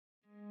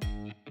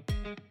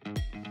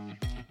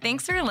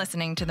Thanks for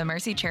listening to the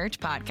Mercy Church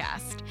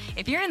podcast.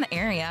 If you're in the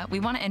area, we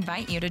want to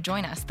invite you to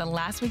join us the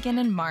last weekend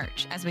in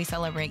March as we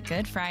celebrate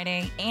Good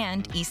Friday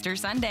and Easter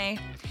Sunday.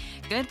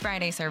 Good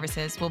Friday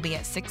services will be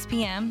at 6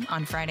 p.m.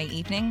 on Friday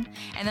evening,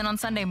 and then on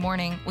Sunday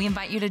morning, we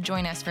invite you to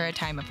join us for a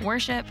time of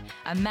worship,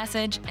 a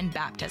message, and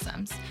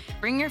baptisms.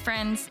 Bring your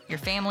friends, your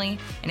family,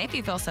 and if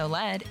you feel so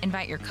led,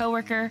 invite your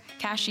coworker,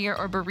 cashier,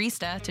 or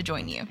barista to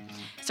join you.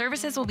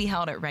 Services will be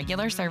held at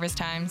regular service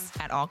times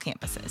at all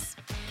campuses.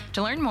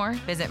 To learn more,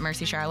 visit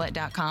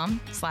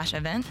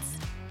mercycharlotte.com/events.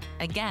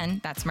 Again,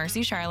 that's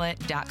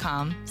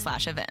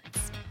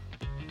mercycharlotte.com/events.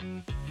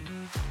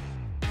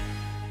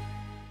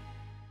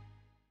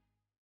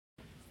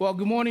 Well,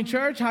 good morning,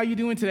 church. How are you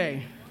doing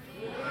today?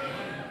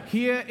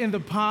 Here in the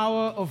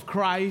power of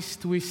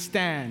Christ we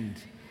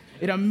stand.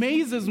 It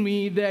amazes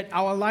me that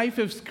our life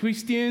as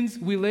Christians,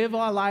 we live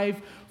our life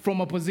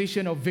from a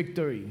position of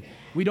victory.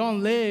 We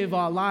don't live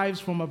our lives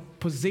from a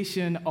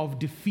position of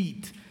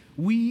defeat.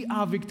 We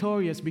are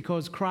victorious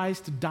because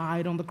Christ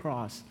died on the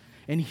cross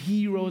and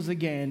he rose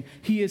again.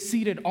 He is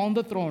seated on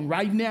the throne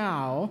right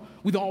now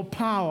with all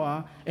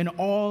power and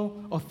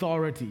all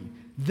authority.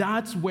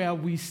 That's where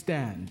we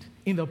stand,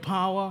 in the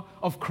power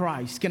of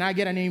Christ. Can I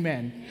get an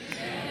amen?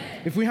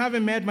 Amen. If we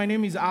haven't met, my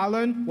name is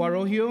Alan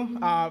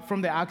Warohio.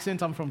 From the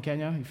accent, I'm from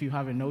Kenya, if you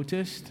haven't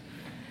noticed.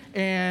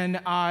 And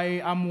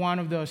I am one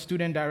of the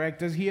student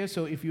directors here,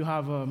 so if you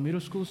have a middle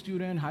school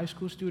student, high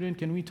school student,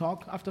 can we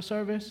talk after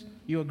service?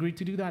 You agree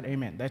to do that?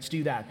 Amen. Let's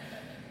do that.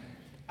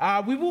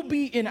 We will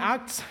be in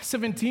Acts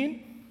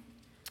 17,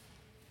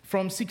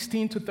 from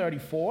 16 to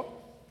 34.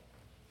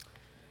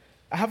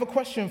 I have a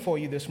question for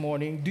you this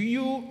morning. Do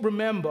you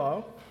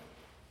remember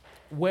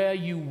where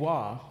you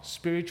were,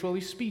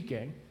 spiritually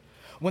speaking,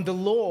 when the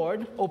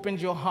Lord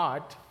opened your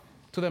heart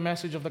to the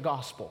message of the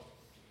gospel?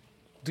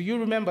 Do you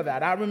remember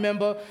that? I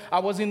remember I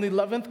was in the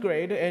 11th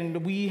grade,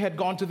 and we had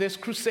gone to this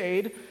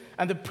crusade,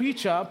 and the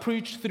preacher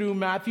preached through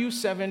Matthew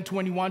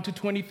 7:21 to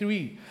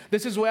 23.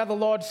 This is where the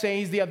Lord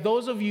says, there are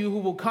those of you who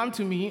will come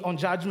to me on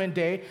Judgment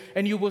Day,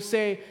 and you will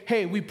say,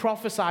 hey, we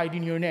prophesied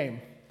in your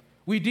name.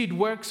 We did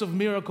works of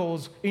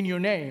miracles in your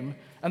name.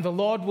 And the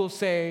Lord will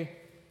say,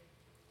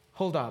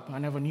 hold up, I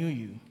never knew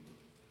you.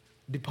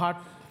 Depart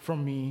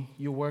from me,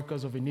 you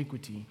workers of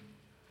iniquity.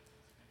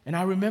 And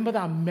I remember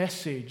that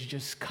message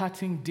just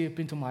cutting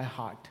deep into my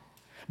heart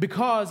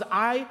because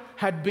I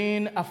had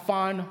been a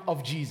fan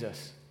of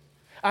Jesus.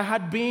 I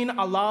had been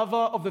a lover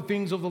of the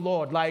things of the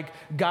Lord, like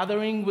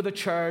gathering with the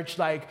church,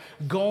 like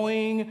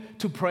going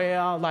to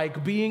prayer,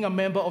 like being a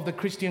member of the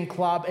Christian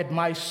club at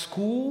my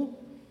school,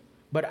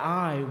 but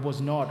I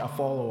was not a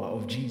follower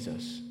of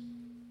Jesus.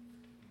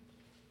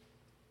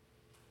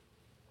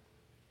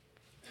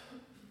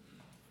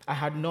 I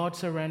had not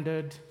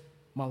surrendered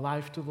my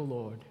life to the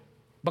Lord.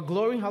 But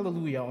glory,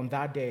 hallelujah, on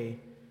that day,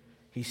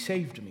 he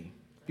saved me.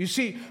 You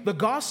see, the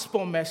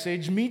gospel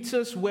message meets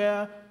us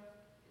where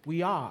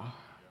we are.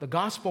 The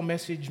gospel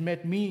message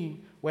met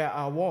me where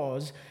I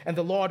was, and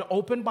the Lord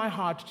opened my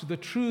heart to the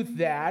truth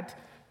that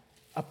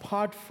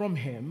apart from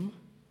him,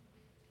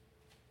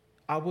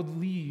 I would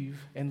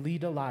live and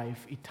lead a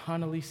life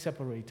eternally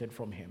separated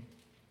from him.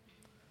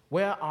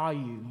 Where are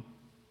you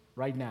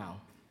right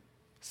now,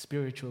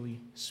 spiritually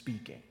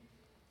speaking?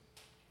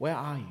 Where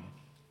are you?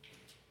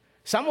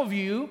 Some of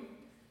you,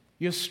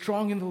 you're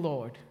strong in the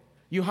Lord.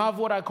 You have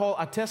what I call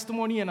a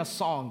testimony and a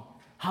song.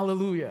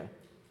 Hallelujah.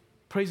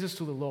 Praises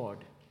to the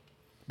Lord.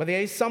 But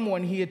there is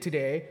someone here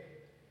today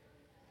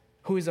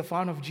who is a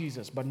fan of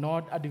Jesus, but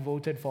not a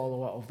devoted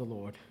follower of the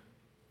Lord.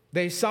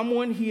 There is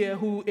someone here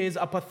who is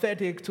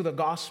apathetic to the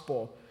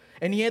gospel,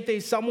 and yet there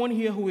is someone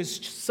here who is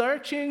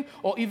searching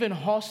or even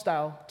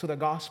hostile to the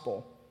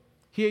gospel.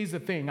 Here is the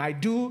thing. I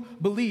do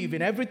believe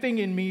in everything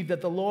in me that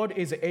the Lord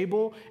is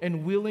able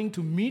and willing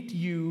to meet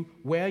you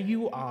where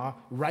you are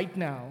right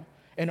now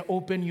and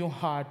open your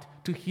heart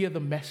to hear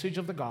the message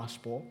of the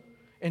gospel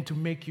and to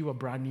make you a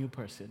brand new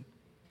person,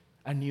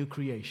 a new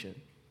creation.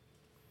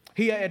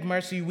 Here at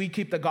Mercy, we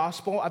keep the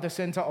gospel at the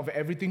center of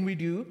everything we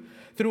do.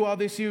 Throughout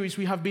this series,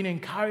 we have been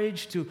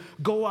encouraged to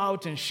go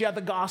out and share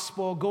the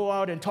gospel, go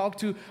out and talk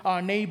to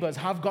our neighbors,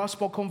 have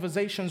gospel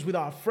conversations with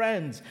our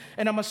friends.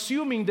 And I'm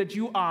assuming that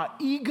you are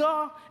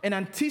eager and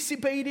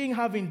anticipating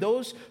having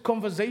those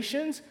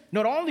conversations.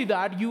 Not only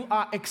that, you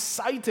are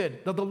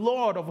excited that the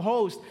Lord of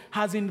hosts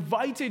has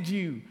invited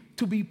you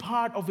to be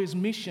part of his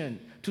mission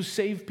to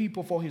save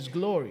people for his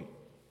glory.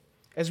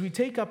 As we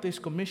take up this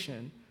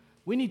commission,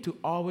 we need to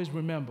always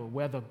remember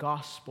where the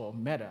gospel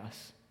met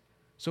us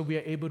so we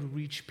are able to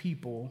reach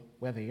people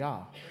where they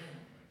are.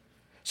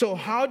 So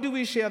how do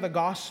we share the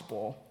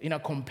gospel in a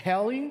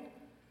compelling,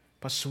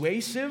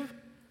 persuasive,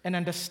 and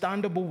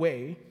understandable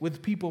way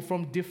with people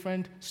from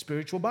different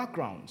spiritual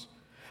backgrounds?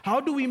 How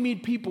do we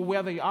meet people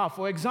where they are?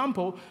 For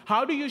example,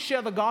 how do you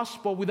share the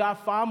gospel with our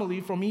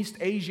family from East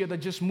Asia that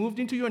just moved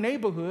into your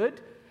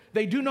neighborhood?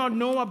 They do not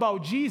know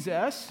about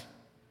Jesus.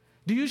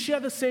 Do you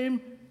share the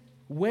same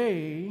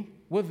way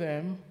with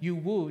them you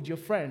would your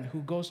friend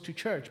who goes to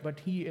church, but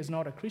he is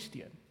not a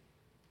Christian?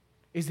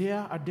 Is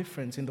there a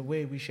difference in the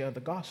way we share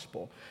the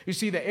gospel? You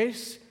see, the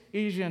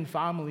Asian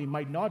family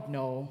might not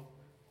know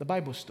the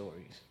Bible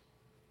stories.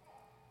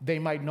 They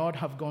might not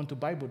have gone to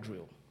Bible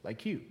drill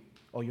like you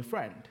or your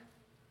friend,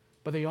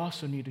 but they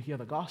also need to hear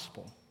the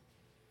gospel.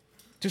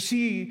 To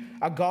see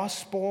a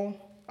gospel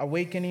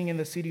awakening in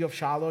the city of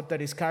Charlotte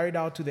that is carried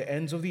out to the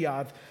ends of the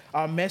earth,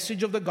 our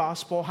message of the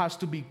gospel has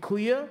to be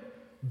clear,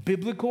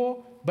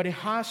 biblical, but it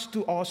has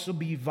to also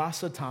be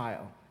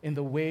versatile in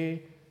the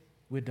way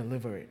we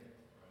deliver it.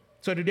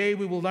 So today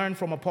we will learn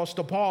from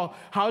Apostle Paul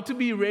how to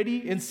be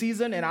ready in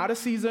season and out of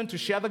season to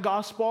share the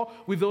gospel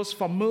with those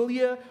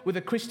familiar with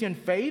the Christian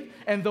faith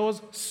and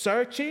those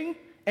searching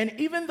and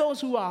even those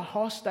who are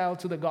hostile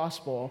to the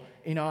gospel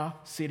in our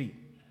city.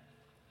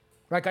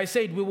 Like I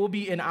said, we will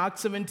be in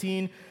Acts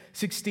 17,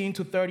 16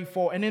 to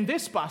 34. And in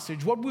this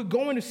passage, what we're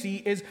going to see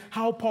is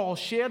how Paul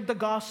shared the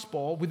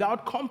gospel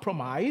without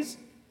compromise,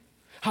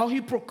 how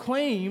he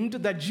proclaimed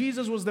that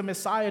Jesus was the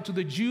Messiah to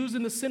the Jews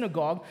in the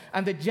synagogue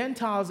and the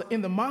Gentiles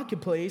in the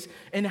marketplace,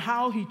 and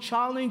how he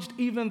challenged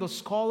even the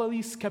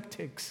scholarly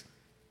skeptics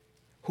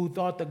who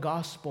thought the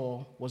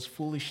gospel was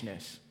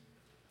foolishness.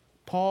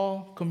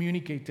 Paul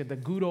communicated the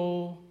good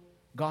old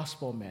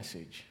gospel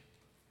message,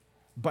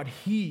 but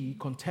he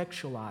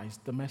contextualized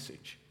the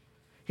message.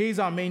 Here's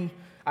our main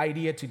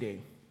idea today,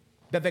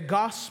 that the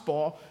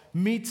gospel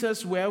meets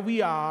us where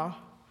we are,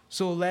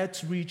 so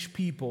let's reach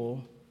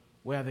people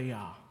where they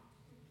are.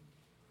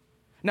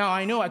 Now,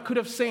 I know I could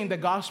have said the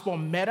gospel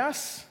met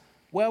us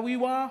where we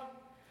were,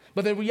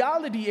 but the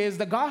reality is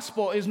the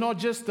gospel is not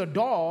just the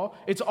door,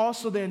 it's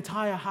also the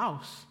entire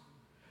house.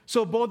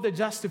 So both the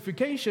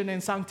justification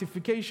and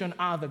sanctification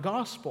are the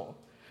gospel.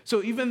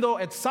 So even though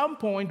at some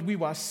point we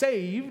were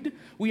saved,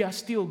 we are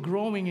still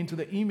growing into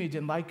the image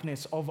and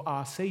likeness of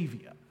our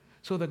Savior.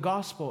 So the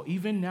gospel,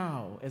 even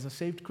now, as a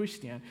saved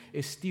Christian,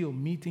 is still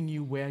meeting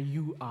you where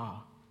you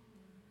are.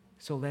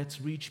 So let's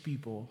reach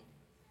people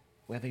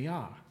where they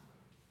are.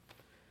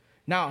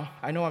 Now,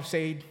 I know I've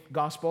said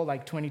gospel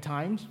like 20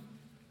 times.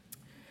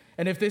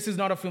 And if this is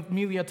not a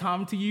familiar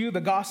term to you,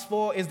 the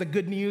gospel is the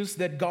good news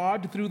that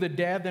God, through the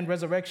death and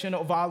resurrection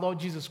of our Lord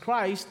Jesus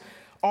Christ,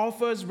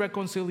 offers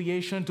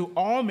reconciliation to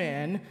all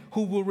men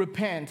who will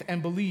repent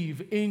and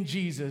believe in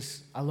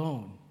Jesus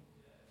alone.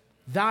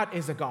 That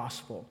is the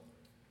gospel.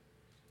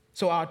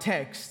 So our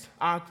text,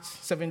 Acts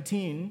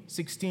 17,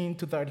 16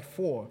 to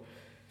 34.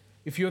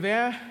 If you're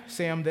there,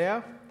 say I'm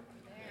there.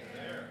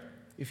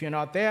 If you're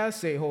not there,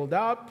 say hold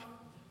up.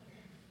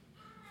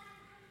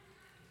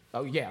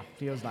 Oh yeah,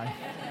 feels like.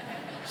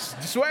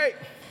 Just wait.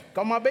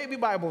 Got my baby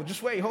Bible.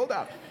 Just wait, hold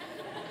up.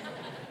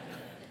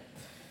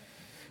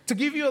 To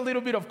give you a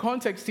little bit of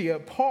context here,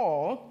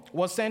 Paul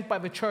was sent by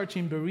the church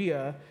in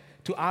Berea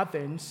to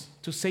Athens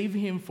to save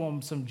him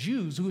from some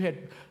Jews who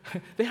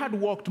had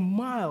walked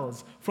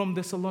miles from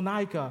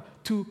Thessalonica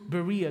to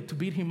Berea to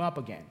beat him up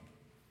again.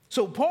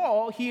 So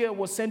Paul here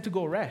was sent to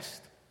go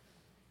rest.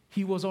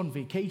 He was on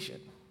vacation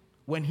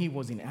when he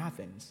was in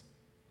Athens.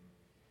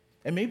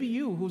 And maybe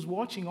you who's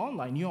watching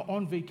online, you're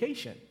on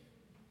vacation.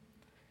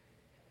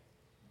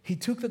 He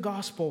took the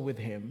gospel with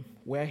him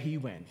where he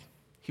went.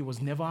 He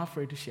was never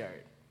afraid to share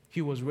it.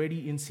 He was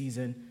ready in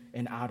season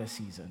and out of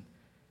season.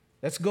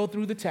 Let's go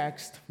through the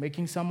text,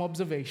 making some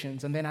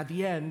observations, and then at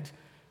the end,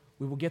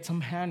 we will get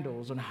some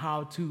handles on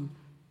how to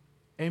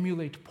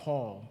emulate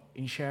Paul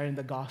in sharing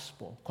the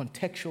gospel,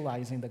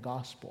 contextualizing the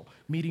gospel,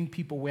 meeting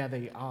people where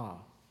they are.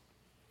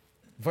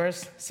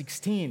 Verse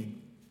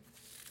 16.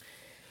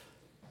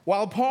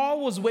 While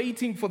Paul was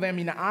waiting for them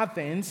in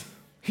Athens,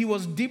 he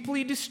was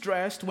deeply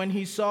distressed when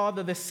he saw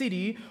that the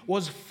city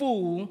was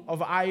full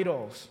of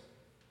idols.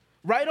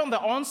 Right on the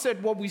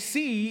onset, what we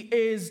see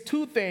is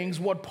two things: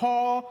 what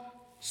Paul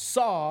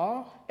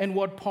saw and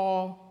what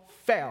Paul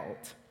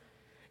felt.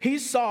 He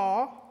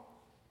saw,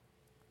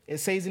 it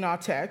says in our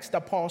text,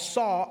 that Paul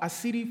saw a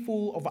city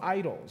full of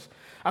idols.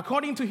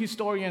 According to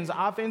historians,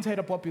 Athens had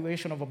a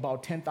population of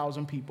about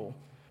 10,000 people,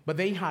 but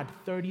they had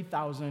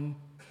 30,000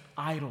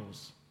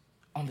 idols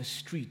on the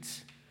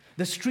streets.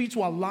 The streets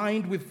were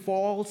lined with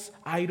false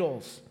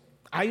idols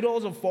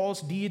of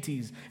false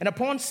deities. And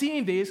upon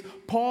seeing this,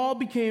 Paul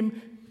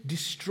became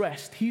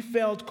distressed. He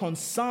felt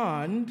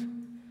concerned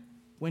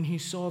when he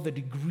saw the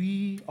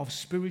degree of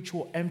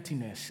spiritual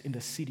emptiness in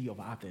the city of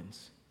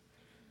Athens.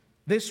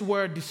 This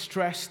word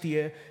distressed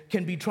here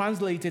can be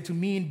translated to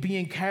mean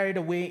being carried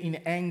away in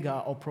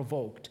anger or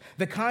provoked,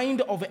 the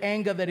kind of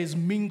anger that is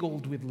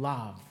mingled with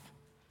love.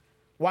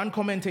 One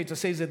commentator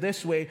says it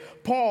this way: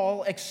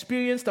 Paul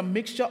experienced a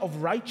mixture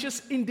of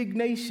righteous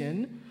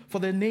indignation for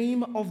the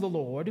name of the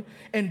Lord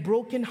and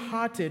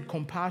broken-hearted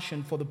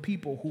compassion for the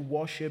people who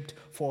worshipped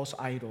false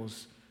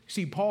idols.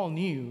 See, Paul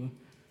knew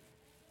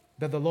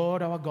that the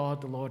Lord our God,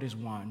 the Lord is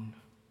one,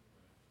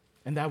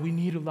 and that we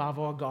need to love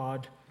our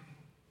God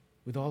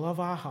with all of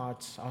our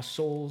hearts, our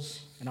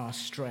souls, and our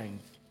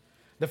strength.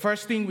 The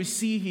first thing we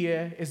see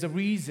here is the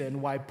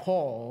reason why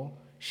Paul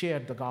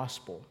shared the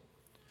gospel.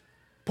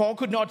 Paul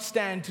could not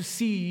stand to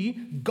see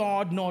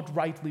God not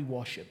rightly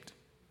worshipped.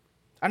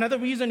 Another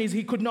reason is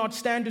he could not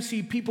stand to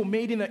see people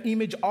made in the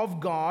image of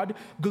God,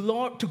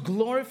 to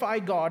glorify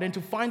God and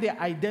to find their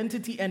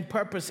identity and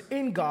purpose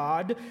in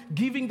God,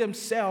 giving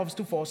themselves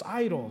to false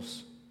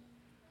idols.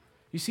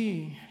 You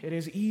see, it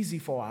is easy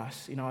for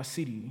us in our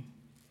city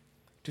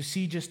to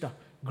see just a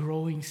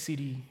growing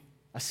city,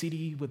 a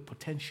city with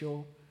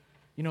potential,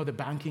 the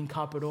banking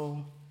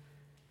capital,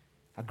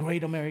 a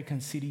great American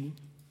city.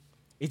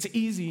 It's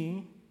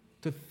easy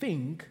to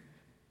think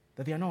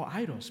that there are no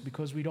idols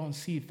because we don't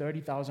see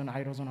 30,000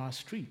 idols on our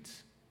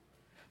streets.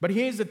 But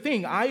here's the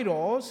thing,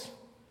 idols,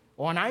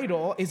 or an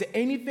idol, is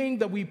anything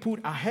that we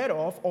put ahead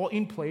of or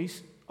in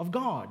place of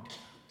God.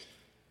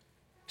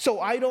 So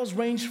idols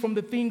range from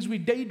the things we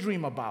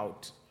daydream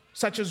about,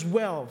 such as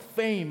wealth,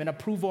 fame, and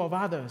approval of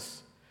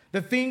others.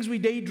 The things we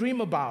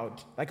daydream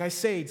about, like I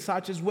said,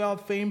 such as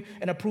wealth, fame,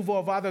 and approval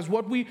of others,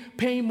 what we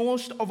pay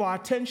most of our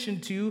attention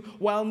to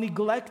while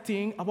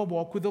neglecting our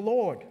walk with the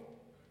Lord.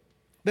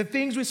 The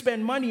things we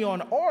spend money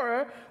on,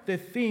 or the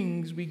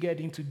things we get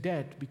into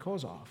debt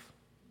because of.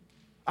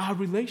 Our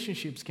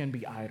relationships can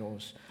be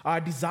idols. Our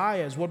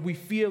desires, what we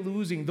fear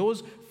losing,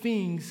 those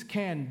things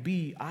can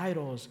be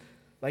idols.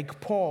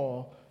 Like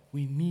Paul,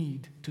 we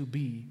need to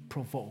be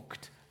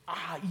provoked.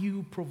 Are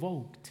you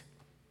provoked?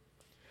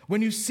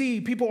 When you see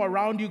people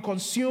around you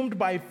consumed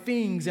by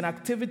things and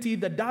activity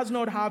that does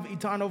not have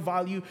eternal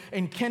value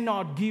and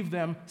cannot give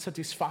them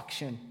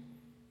satisfaction,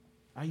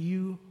 are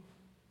you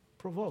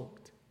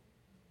provoked?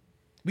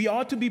 We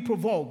ought to be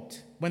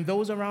provoked when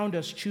those around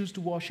us choose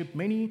to worship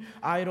many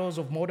idols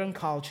of modern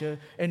culture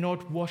and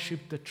not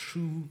worship the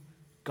true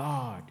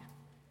God.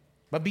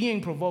 But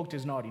being provoked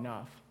is not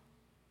enough.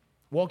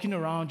 Walking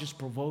around just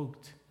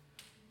provoked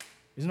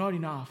is not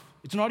enough.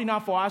 It's not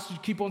enough for us to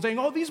keep on saying,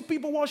 oh, these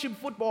people worship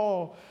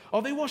football,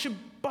 or they worship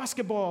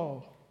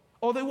basketball,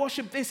 or they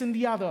worship this and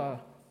the other.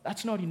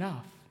 That's not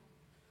enough.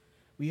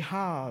 We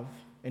have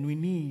and we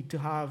need to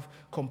have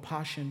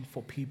compassion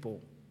for people.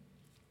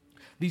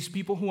 These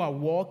people who are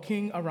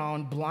walking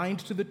around blind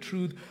to the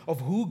truth of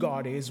who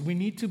God is, we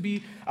need to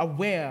be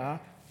aware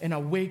and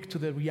awake to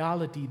the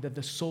reality that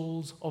the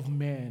souls of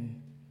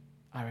men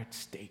are at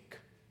stake.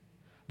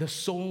 The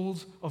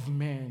souls of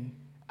men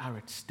are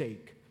at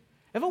stake.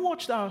 Ever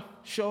watched our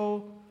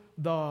show,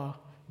 The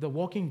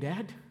Walking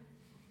Dead?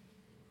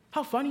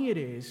 How funny it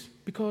is,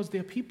 because there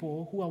are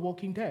people who are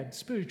walking dead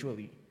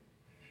spiritually.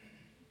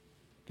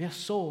 Their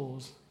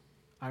souls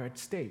are at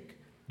stake.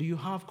 Do you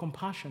have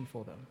compassion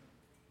for them?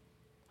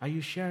 Are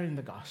you sharing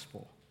the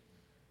gospel?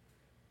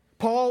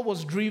 Paul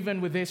was driven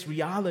with this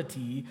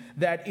reality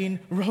that in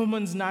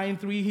Romans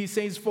 9:3 he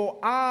says, "For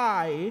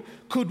I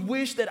could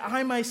wish that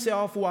I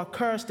myself were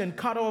cursed and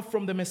cut off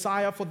from the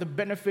Messiah for the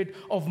benefit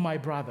of my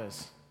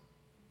brothers."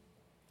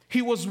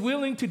 He was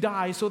willing to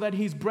die so that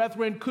his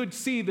brethren could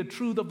see the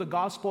truth of the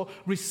gospel,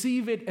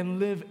 receive it, and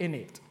live in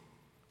it.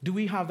 Do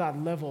we have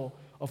that level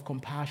of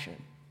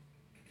compassion?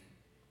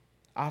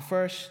 Our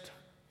first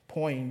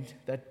point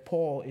that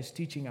Paul is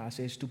teaching us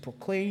is to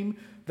proclaim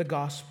the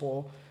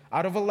gospel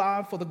out of a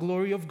love for the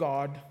glory of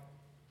God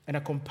and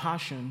a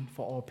compassion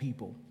for all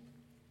people.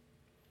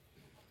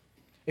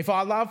 If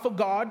our love for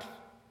God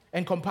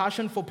and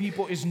compassion for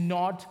people is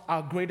not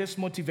our greatest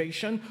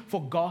motivation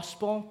for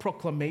gospel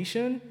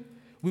proclamation,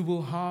 we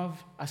will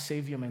have a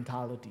savior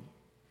mentality.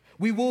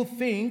 We will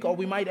think, or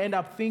we might end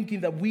up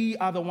thinking, that we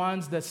are the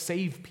ones that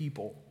save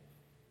people.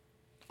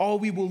 Or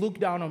we will look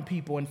down on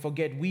people and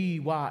forget we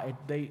were,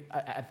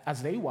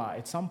 as they were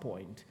at some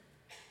point,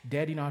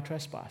 dead in our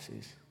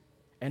trespasses,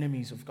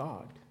 enemies of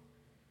God.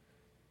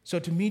 So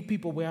to meet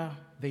people where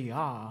they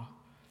are,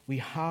 we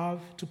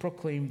have to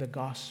proclaim the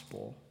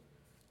gospel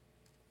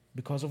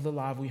because of the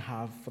love we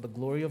have for the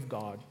glory of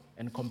God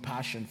and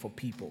compassion for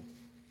people.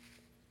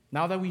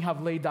 Now that we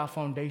have laid that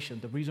foundation,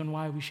 the reason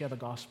why we share the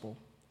gospel,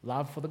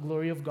 love for the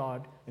glory of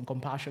God and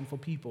compassion for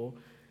people,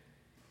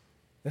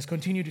 let's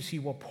continue to see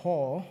what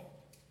Paul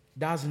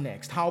does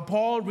next. How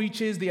Paul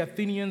reaches the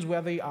Athenians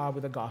where they are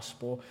with the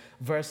gospel.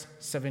 Verse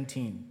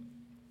 17.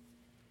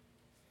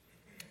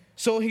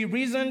 So he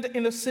reasoned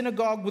in the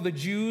synagogue with the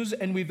Jews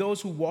and with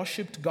those who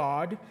worshipped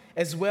God,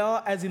 as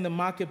well as in the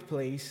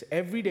marketplace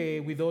every day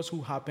with those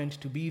who happened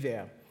to be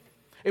there.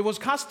 It was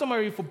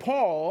customary for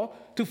Paul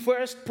to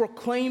first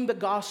proclaim the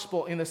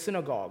gospel in the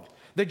synagogue.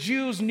 The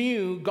Jews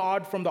knew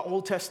God from the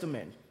Old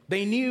Testament.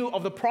 They knew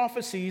of the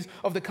prophecies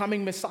of the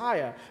coming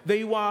Messiah.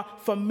 They were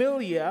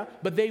familiar,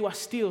 but they were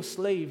still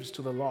slaves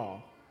to the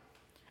law.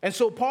 And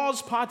so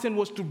Paul's pattern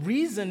was to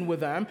reason with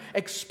them,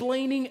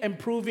 explaining and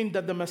proving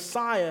that the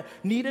Messiah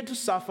needed to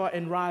suffer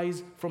and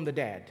rise from the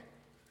dead.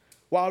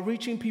 While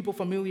reaching people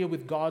familiar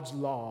with God's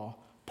law,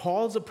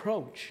 Paul's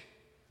approach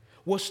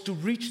was to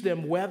reach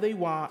them where they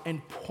were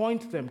and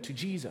point them to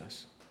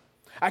Jesus.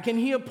 I can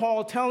hear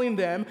Paul telling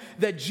them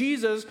that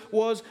Jesus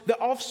was the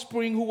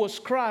offspring who was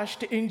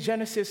crushed in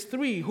Genesis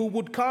 3, who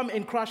would come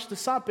and crush the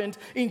serpent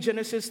in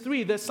Genesis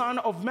 3, the Son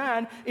of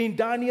Man in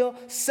Daniel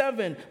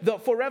 7, the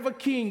forever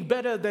king,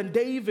 better than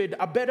David,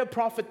 a better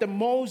prophet than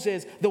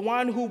Moses, the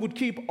one who would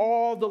keep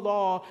all the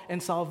law,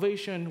 and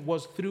salvation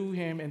was through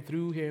him and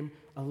through him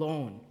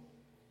alone.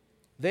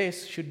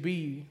 This should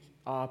be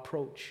our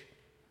approach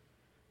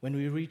when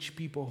we reach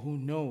people who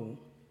know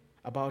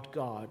about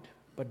God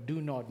but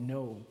do not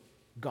know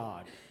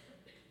God.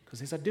 Because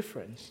there's a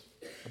difference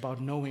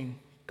about knowing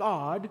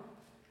God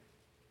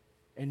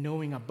and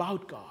knowing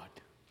about God.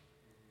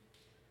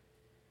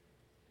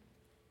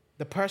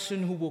 The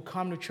person who will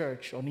come to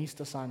church on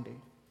Easter Sunday,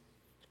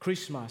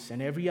 Christmas, and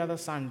every other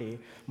Sunday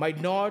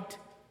might not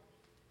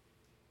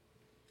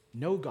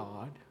know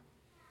God,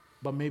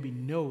 but maybe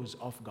knows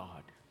of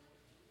God.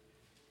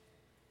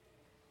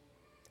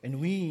 And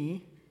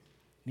we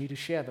need to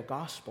share the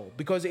gospel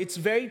because it's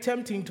very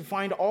tempting to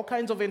find all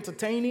kinds of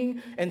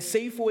entertaining and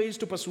safe ways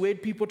to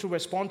persuade people to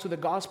respond to the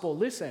gospel.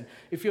 Listen,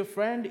 if your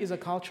friend is a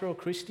cultural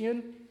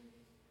Christian,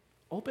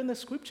 open the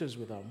scriptures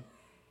with them.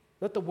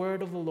 Let the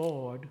word of the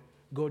Lord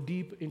go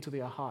deep into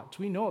their hearts.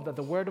 We know that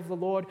the word of the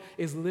Lord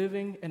is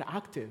living and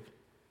active.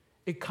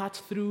 It cuts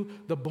through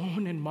the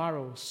bone and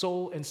marrow,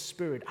 soul and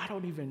spirit. I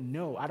don't even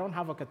know. I don't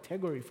have a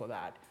category for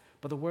that.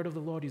 But the word of the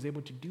Lord is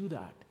able to do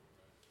that.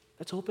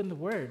 Let's open the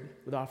word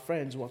with our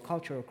friends who are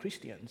cultural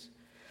Christians.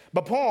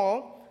 But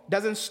Paul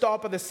doesn't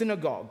stop at the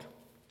synagogue.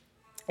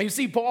 You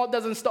see, Paul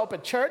doesn't stop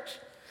at church.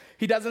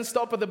 He doesn't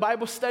stop at the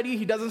Bible study.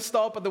 He doesn't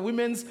stop at the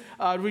women's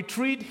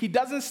retreat. He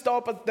doesn't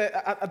stop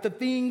at the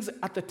things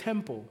at the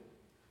temple.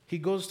 He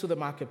goes to the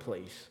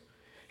marketplace.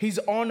 He's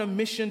on a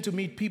mission to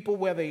meet people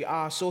where they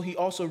are. So he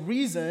also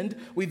reasoned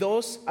with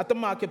those at the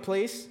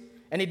marketplace.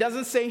 And he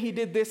doesn't say he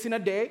did this in a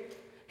day.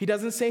 He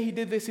doesn't say he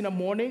did this in a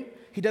morning.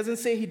 He doesn't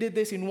say he did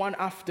this in one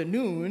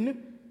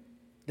afternoon.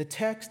 The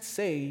text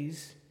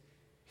says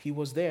he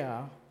was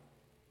there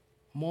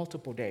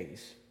multiple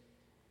days.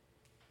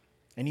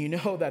 And you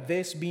know that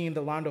this being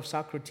the land of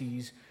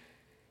Socrates,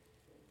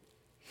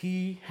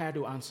 he had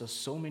to answer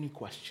so many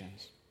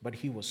questions, but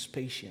he was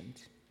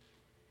patient.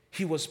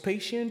 He was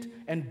patient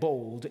and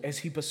bold as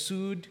he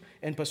pursued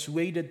and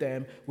persuaded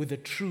them with the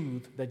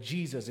truth that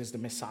Jesus is the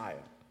Messiah.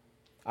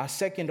 Our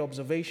second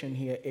observation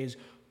here is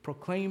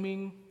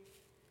proclaiming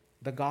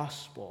the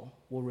gospel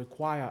will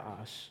require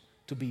us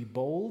to be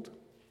bold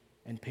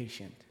and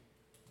patient.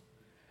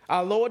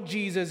 Our Lord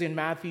Jesus in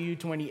Matthew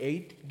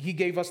 28, he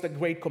gave us the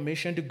Great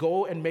Commission to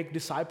go and make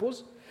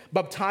disciples,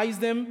 baptize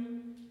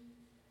them,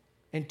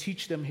 and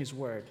teach them his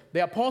word.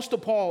 The Apostle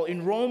Paul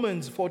in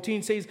Romans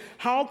 14 says,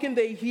 how can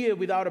they hear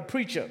without a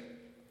preacher?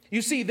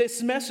 You see,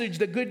 this message,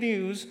 the good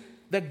news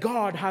that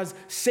God has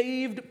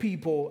saved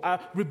people,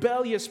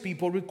 rebellious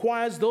people,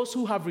 requires those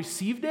who have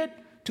received it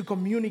to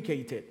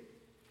communicate it.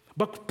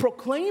 But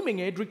proclaiming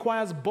it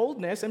requires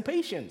boldness and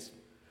patience.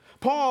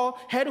 Paul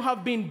had to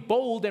have been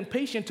bold and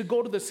patient to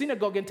go to the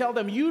synagogue and tell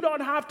them, you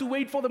don't have to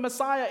wait for the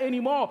Messiah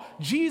anymore.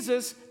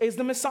 Jesus is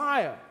the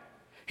Messiah.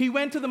 He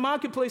went to the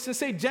marketplace and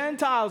said,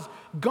 Gentiles,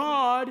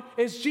 God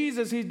is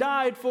Jesus. He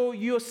died for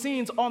your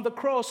sins on the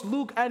cross.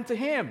 Look unto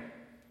him.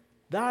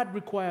 That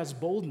requires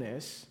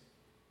boldness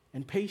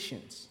and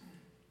patience.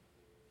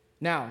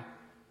 Now,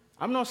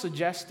 I'm not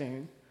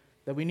suggesting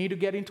that we need to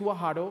get into a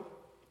huddle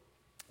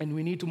and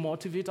we need to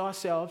motivate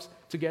ourselves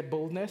to get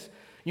boldness.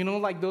 You know,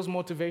 like those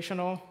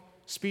motivational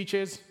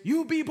speeches,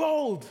 you be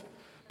bold.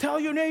 Tell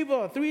your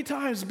neighbor 3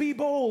 times, be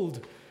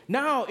bold.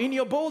 Now, in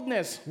your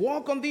boldness,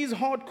 walk on these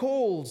hot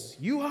coals.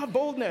 You have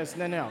boldness.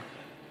 No.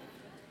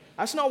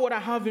 That's not what I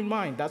have in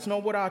mind. That's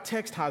not what our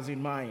text has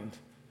in mind.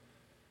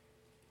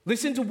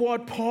 Listen to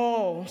what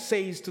Paul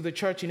says to the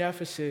church in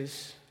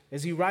Ephesus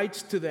as he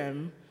writes to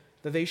them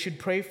that they should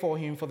pray for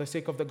him for the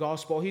sake of the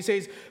gospel. He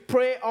says,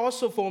 pray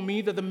also for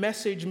me that the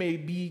message may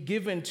be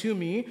given to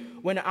me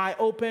when I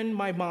open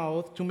my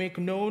mouth to make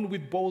known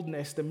with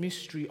boldness the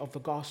mystery of the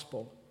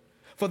gospel.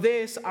 For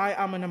this I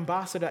am an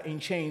ambassador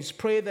in chains.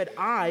 Pray that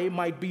I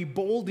might be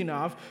bold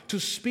enough to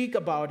speak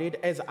about it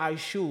as I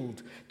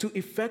should, to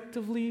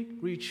effectively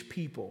reach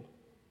people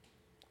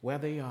where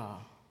they are.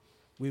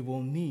 We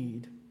will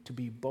need to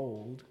be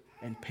bold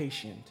and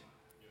patient.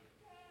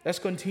 Let's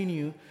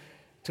continue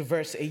to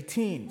verse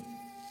 18.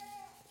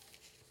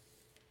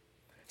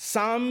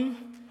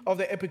 Some of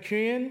the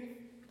Epicurean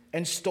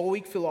and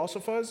Stoic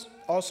philosophers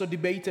also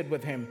debated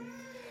with him.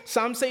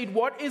 Some said,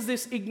 what is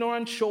this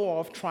ignorant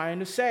show-off trying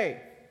to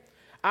say?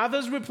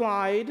 Others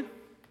replied,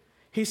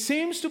 he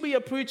seems to be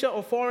a preacher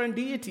of foreign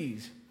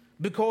deities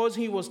because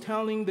he was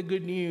telling the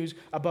good news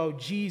about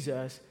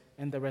Jesus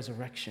and the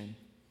resurrection.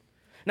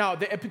 Now,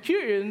 the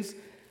Epicureans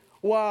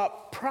were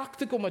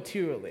practical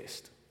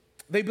materialists.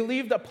 They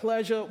believed that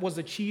pleasure was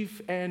the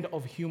chief end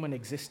of human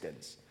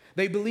existence.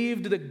 They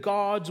believed that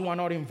gods were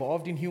not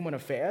involved in human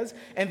affairs,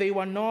 and there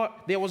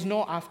was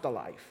no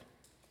afterlife.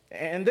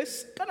 And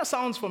this kind of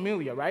sounds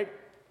familiar, right?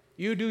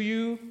 You do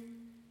you.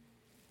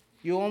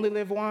 You only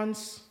live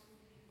once.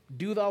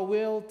 Do thou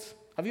wilt.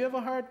 Have you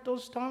ever heard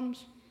those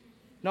terms?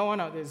 No,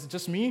 it's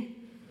just me?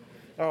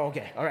 Oh,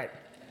 okay, all right.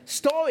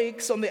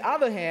 Stoics, on the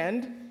other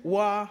hand,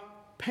 were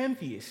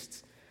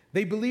pantheists.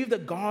 They believed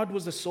that God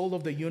was the soul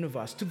of the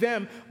universe. To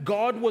them,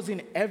 God was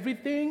in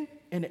everything,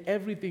 and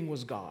everything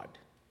was God.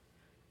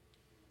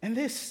 And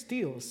this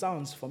still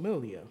sounds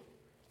familiar.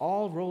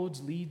 All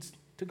roads lead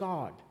to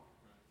God.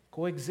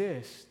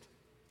 Coexist.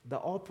 the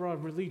opera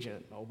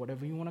religion, or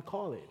whatever you want to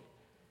call it.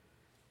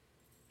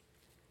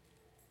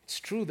 It's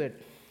true that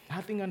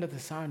nothing under the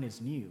sun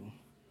is new.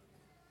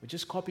 We're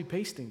just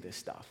copy-pasting this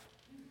stuff.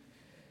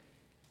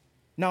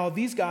 Now,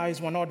 these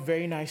guys were not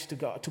very nice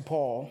to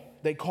Paul.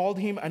 They called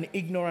him an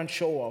ignorant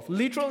show-off.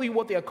 Literally,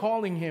 what they are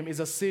calling him is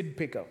a seed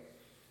picker,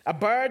 a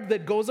bird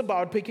that goes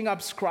about picking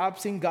up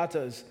scraps in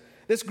gutters.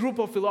 This group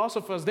of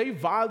philosophers, they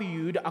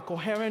valued a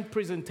coherent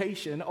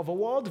presentation of a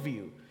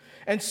worldview.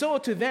 And so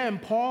to them,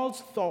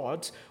 Paul's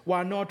thoughts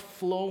were not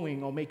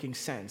flowing or making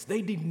sense.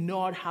 They did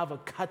not have a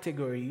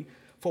category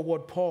for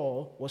what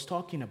Paul was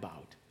talking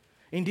about.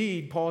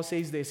 Indeed, Paul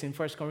says this in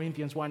 1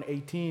 Corinthians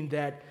 1:18,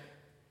 that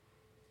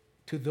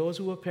to those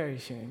who are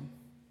perishing,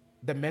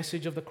 the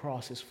message of the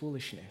cross is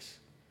foolishness.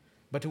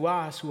 But to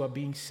us who are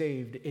being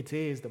saved, it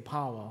is the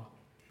power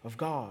of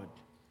God.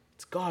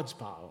 It's God's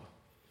power.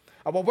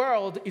 Our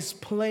world is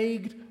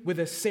plagued with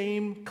the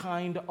same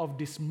kind of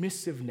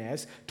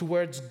dismissiveness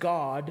towards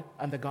God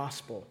and the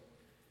gospel.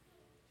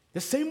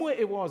 The same way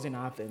it was in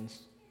Athens.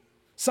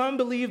 Some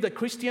believe that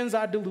Christians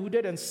are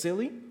deluded and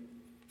silly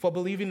for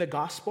believing the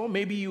gospel.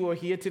 Maybe you are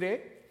here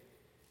today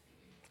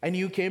and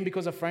you came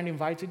because a friend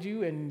invited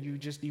you and you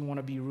just didn't want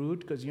to be rude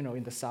because,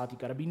 in the South, you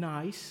got to be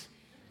nice.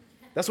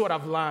 That's what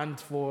I've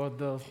learned for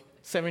the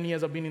 7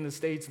 years I've been in the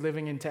States,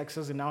 living in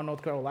Texas and now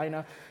North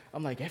Carolina.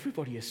 I'm like,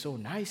 everybody is so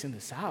nice in the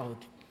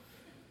South.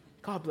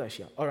 God bless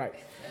you. All right.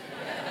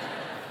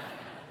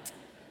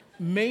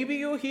 Maybe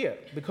you're here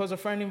because a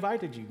friend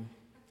invited you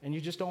and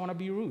you just don't want to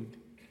be rude.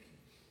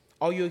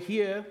 Or you're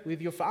here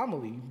with your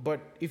family, but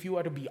if you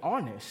are to be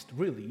honest,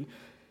 really,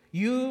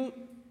 you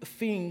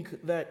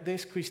think that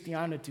this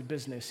Christianity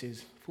business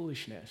is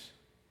foolishness.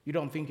 You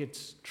don't think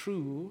it's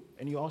true,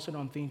 and you also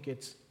don't think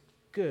it's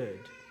good.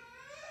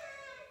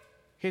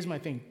 Here's my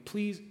thing.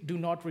 Please do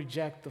not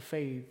reject the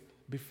faith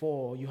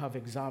before you have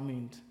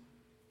examined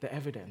the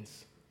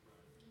evidence.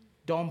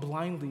 Don't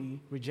blindly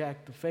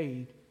reject the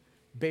faith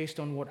based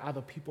on what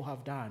other people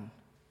have done.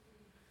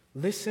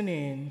 Listen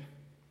in,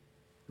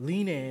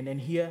 lean in,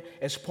 and hear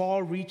as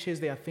Paul reaches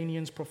the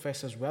Athenians'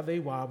 professors where they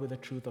were with the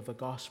truth of the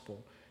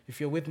gospel. If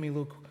you're with me,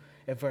 look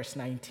at verse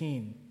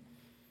 19.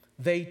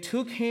 They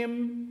took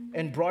him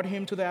and brought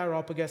him to the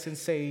Areopagus and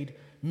said,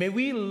 "May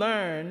we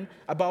learn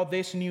about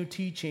this new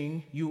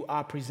teaching you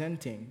are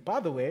presenting."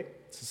 By the way,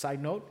 it's a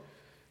side note.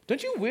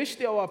 Don't you wish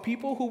there were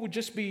people who would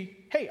just be,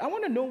 "Hey, I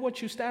want to know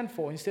what you stand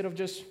for," instead of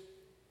just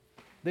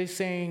they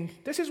saying,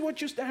 "This is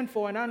what you stand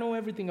for and I know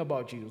everything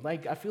about you."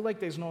 Like, I feel like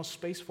there's no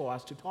space for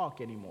us to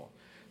talk anymore.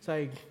 It's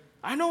like,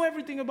 "I know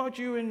everything about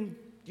you and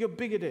you're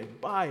bigoted.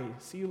 Bye.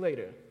 See you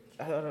later."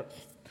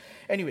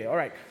 Anyway, all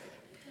right.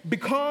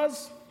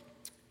 Because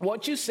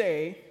what you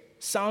say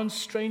sounds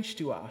strange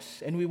to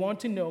us, and we want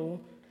to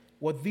know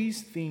what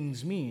these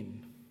things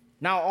mean.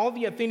 Now, all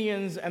the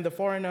Athenians and the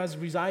foreigners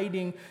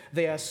residing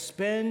there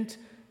spent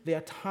their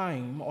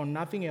time on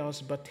nothing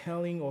else but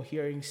telling or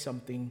hearing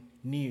something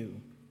new.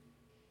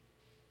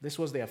 This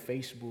was their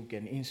Facebook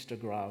and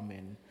Instagram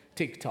and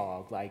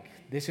TikTok. Like,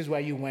 this is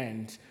where you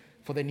went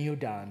for the new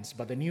dance,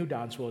 but the new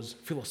dance was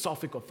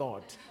philosophical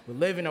thought. We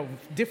live in a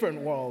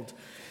different world.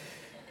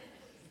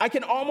 I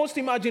can almost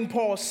imagine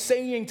Paul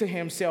saying to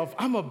himself,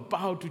 "I'm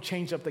about to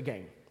change up the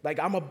game. Like,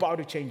 I'm about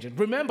to change it."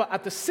 Remember,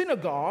 at the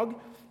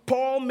synagogue,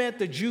 Paul met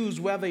the Jews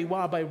where they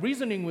were by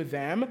reasoning with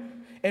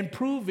them and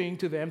proving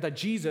to them that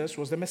Jesus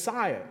was the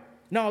Messiah.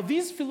 Now,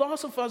 these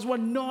philosophers were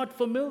not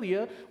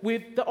familiar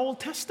with the Old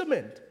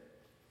Testament.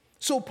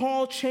 So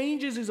Paul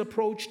changes his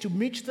approach to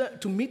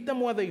meet them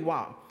where they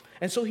were.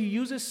 And so he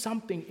uses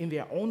something in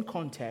their own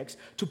context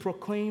to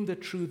proclaim the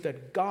truth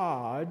that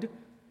God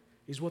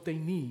is what they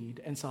need,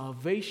 and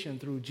salvation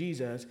through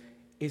Jesus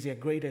is their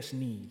greatest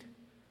need.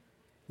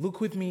 Look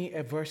with me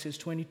at verses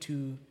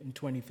 22 and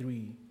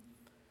 23.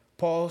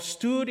 Paul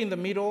stood in the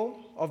middle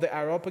of the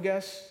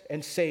Areopagus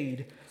and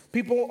said,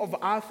 "People of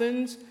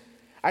Athens,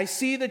 I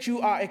see that you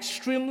are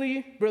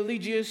extremely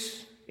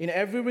religious in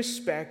every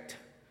respect.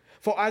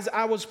 For as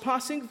I was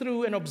passing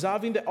through and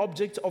observing the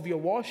objects of your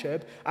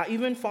worship, I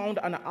even found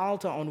an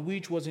altar on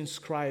which was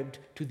inscribed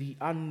to the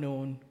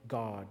unknown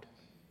God."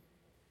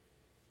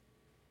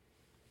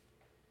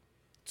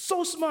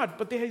 So smart,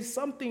 but there is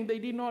something they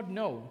did not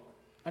know.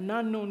 An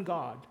unknown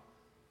God.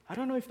 I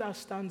don't know if that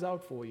stands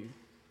out for you.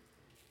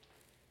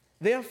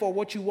 "Therefore,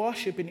 what you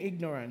worship in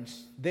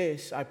ignorance,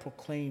 this I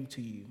proclaim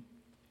to you."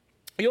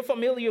 You're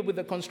familiar with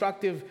the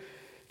constructive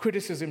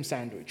criticism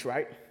sandwich,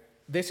 right?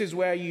 This is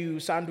where you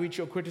sandwich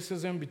your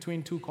criticism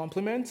between two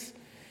compliments.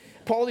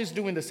 Paul is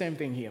doing the same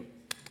thing here.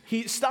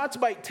 He starts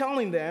by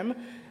telling them,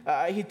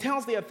 he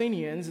tells the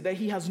Athenians that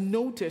he has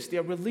noticed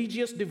their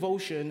religious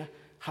devotion,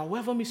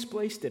 however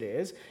misplaced it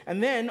is,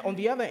 and then on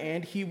the other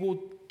end, he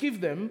will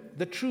give them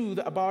the truth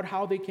about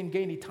how they can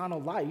gain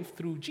eternal life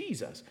through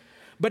Jesus.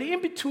 But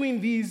in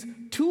between these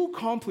two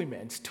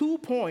compliments, 2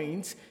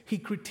 points, he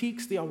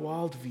critiques their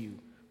worldview,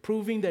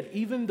 proving that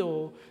even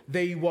though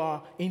they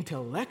were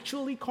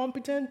intellectually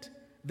competent,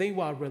 they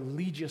were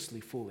religiously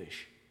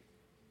foolish.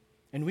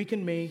 And we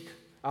can make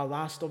our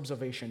last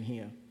observation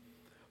here.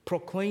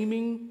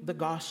 proclaiming the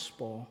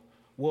gospel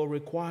will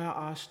require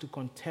us to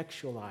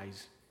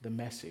contextualize the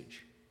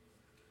message.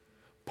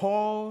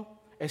 Paul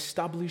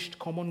established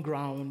common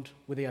ground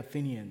with the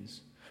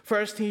Athenians.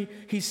 First,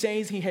 he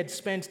says he had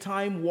spent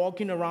time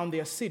walking around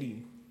their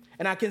city.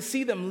 And I can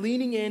see them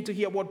leaning in to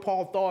hear what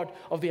Paul thought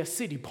of their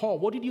city. Paul,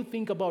 what did you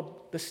think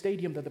about the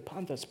stadium that the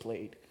Panthers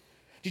played?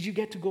 Did you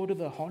get to go to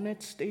the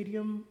Hornets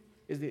Stadium?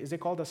 Is it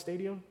called a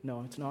stadium?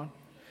 No, it's not.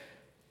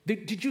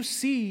 Did you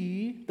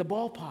see the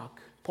ballpark,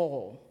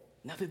 Paul?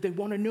 Now that they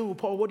want to know,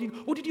 Paul, what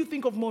did you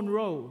think of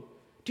Monroe?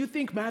 Do you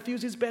think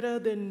Matthews is better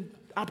than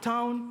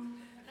Uptown?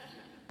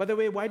 By the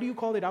way, why do you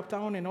call it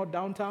Uptown and not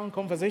downtown?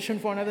 Conversation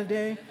for another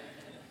day.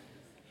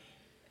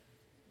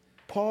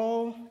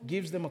 Paul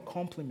gives them a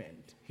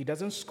compliment. He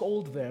doesn't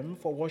scold them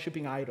for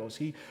worshiping idols.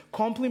 He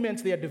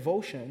compliments their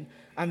devotion,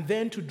 and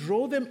then to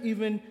draw them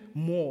even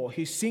more,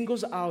 he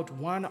singles out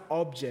one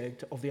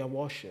object of their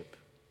worship.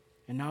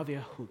 And now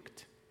they're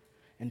hooked.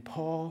 And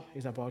Paul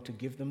is about to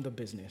give them the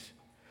business.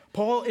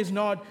 Paul is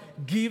not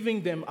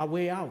giving them a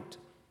way out.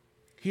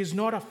 He is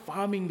not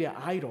affirming their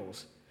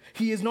idols.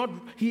 He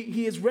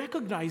is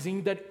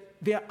recognizing that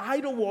their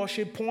idol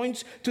worship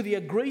points to their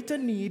greater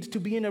need to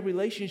be in a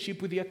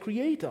relationship with their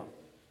Creator.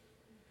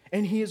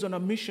 And he is on a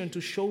mission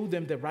to show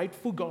them the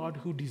rightful God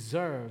who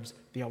deserves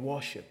their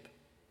worship.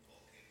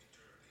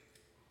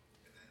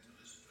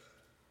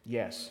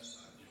 Yes.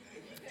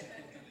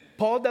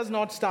 Paul does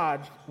not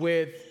start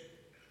with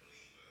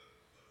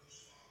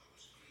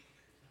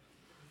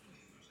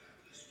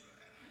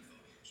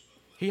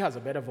he has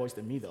a better voice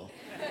than me, though.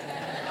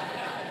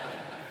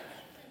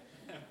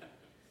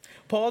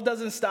 Paul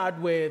doesn't start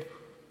with,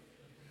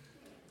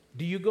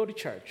 do you go to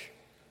church?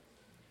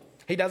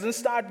 He doesn't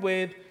start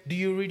with, do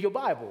you read your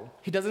Bible?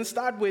 He doesn't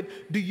start with,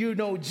 do you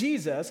know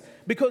Jesus?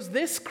 Because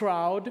this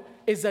crowd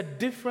is a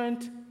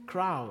different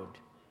crowd.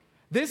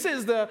 This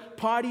is the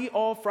party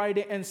all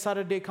Friday and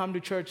Saturday come to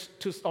church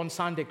on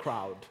Sunday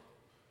crowd.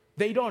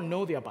 They don't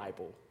know their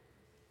Bible.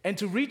 And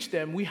to reach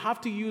them, we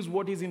have to use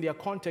what is in their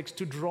context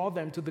to draw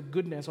them to the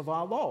goodness of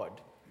our Lord.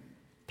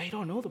 They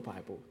don't know the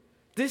Bible.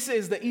 This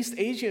is the East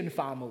Asian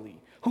family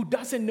who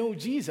doesn't know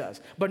Jesus,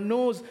 but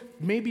knows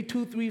maybe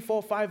 2, 3,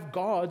 4, 5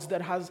 gods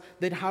that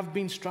have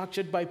been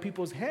structured by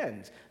people's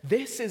hands.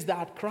 This is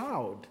that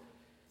crowd.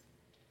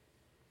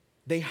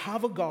 They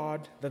have a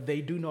God that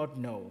they do not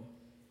know,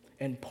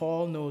 and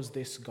Paul knows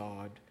this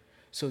God.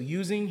 So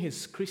using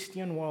his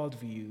Christian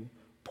worldview,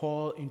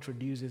 Paul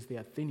introduces the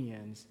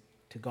Athenians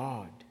to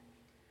God.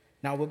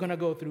 Now we're going to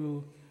go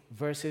through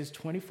verses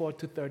 24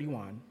 to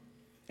 31,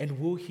 and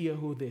we'll hear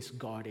who this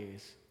God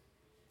is.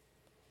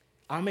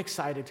 I'm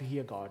excited to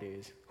hear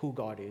who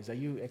God is. Are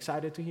you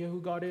excited to hear who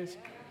God is?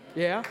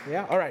 Yeah?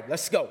 All right,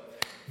 let's go.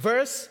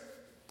 Verse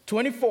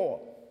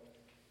 24.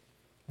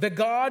 The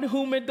God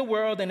who made the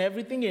world and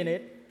everything in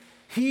it,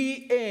 he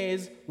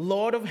is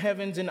Lord of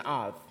heavens and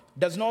earth,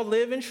 does not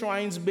live in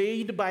shrines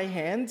made by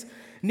hands,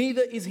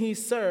 neither is he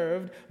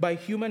served by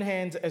human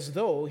hands as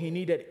though he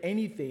needed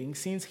anything,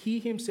 since he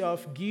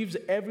himself gives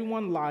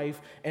everyone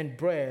life and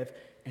breath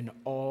and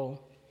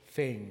all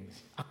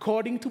things.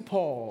 According to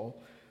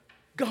Paul,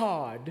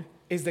 God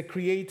is the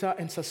creator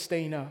and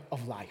sustainer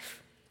of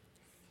life.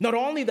 Not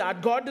only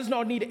that, God does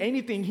not need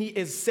anything. He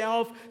is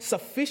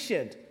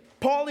self-sufficient.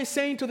 Paul is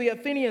saying to the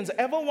Athenians,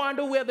 ever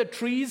wonder where the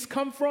trees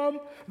come from?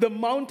 The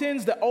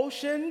mountains, the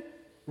ocean,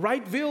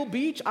 Wrightville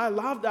Beach? I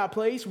love that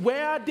place.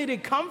 Where did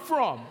it come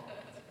from?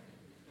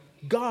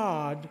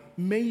 God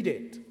made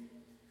it.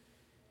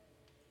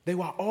 They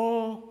were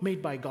all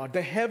made by God.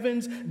 The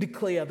heavens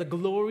declare the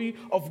glory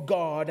of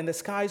God, and the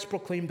skies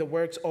proclaim the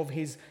works of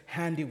his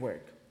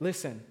handiwork.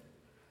 Listen,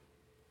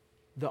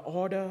 the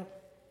order,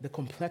 the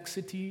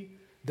complexity,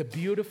 the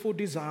beautiful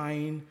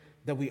design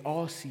that we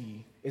all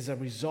see is a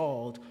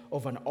result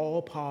of an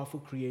all-powerful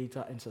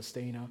creator and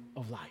sustainer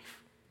of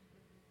life.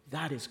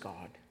 That is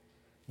God.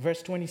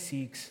 Verse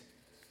 26,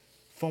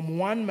 from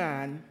one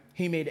man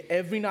he made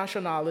every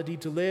nationality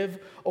to live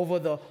over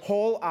the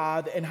whole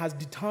earth and has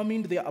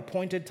determined their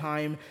appointed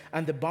time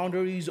and the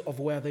boundaries of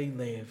where they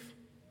live.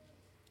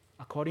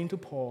 According to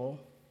Paul,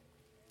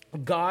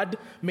 God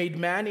made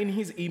man in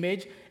his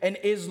image and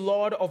is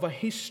Lord of a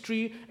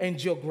history and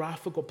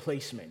geographical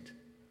placement.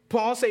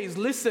 Paul says,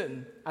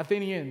 listen,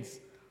 Athenians.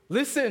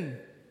 Listen,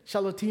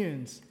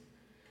 Charlotteans.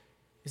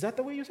 Is that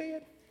the way you say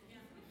it? Yeah.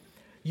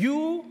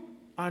 You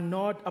are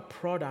not a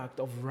product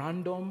of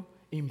random,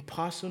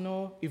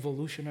 impersonal,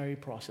 evolutionary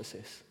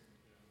processes.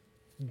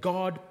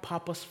 God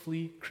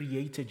purposefully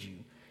created you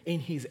in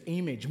his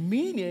image,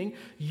 meaning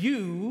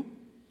you,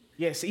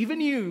 yes,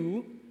 even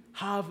you,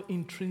 have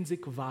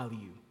intrinsic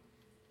value.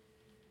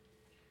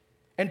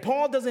 And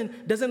Paul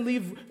doesn't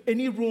leave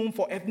any room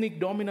for ethnic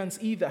dominance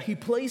either. He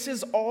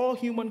places all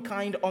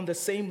humankind on the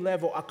same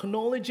level,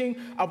 acknowledging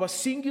our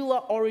singular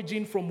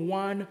origin from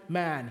one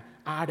man,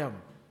 Adam.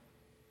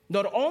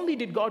 Not only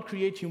did God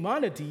create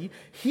humanity,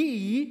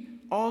 he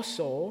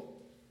also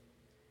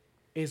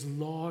is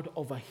Lord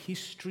of a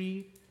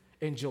history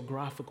and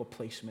geographical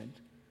placement.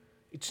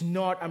 It's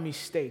not a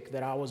mistake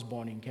that I was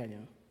born in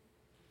Kenya.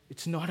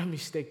 It's not a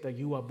mistake that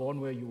you were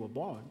born where you were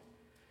born.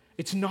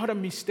 It's not a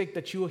mistake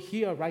that you are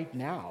here right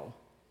now.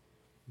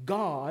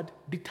 God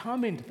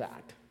determined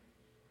that.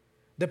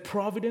 The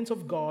providence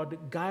of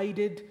God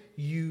guided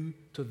you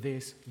to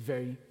this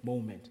very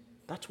moment.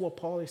 That's what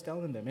Paul is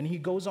telling them. And he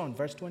goes on,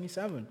 verse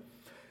 27.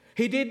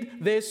 He did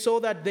this so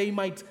that they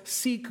might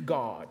seek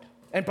God,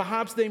 and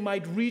perhaps they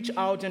might reach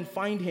out and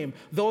find him,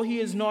 though he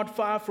is not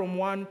far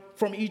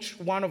from each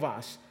one of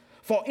us.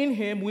 For in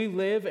him we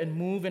live and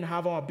move and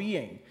have our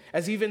being,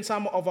 as even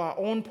some of our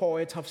own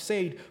poets have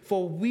said,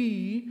 for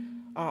we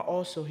are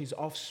also his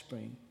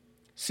offspring.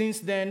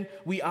 Since then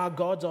we are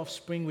God's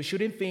offspring, we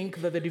shouldn't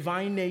think that the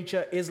divine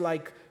nature is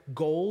like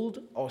gold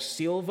or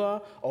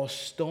silver or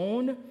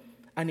stone,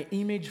 an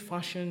image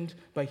fashioned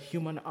by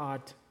human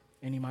art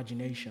and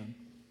imagination.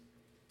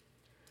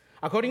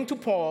 According to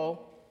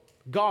Paul,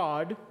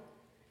 God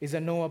is a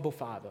knowable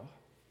Father.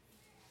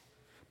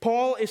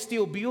 Paul is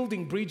still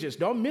building bridges.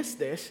 Don't miss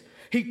this.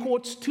 He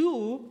quotes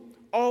two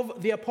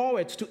of their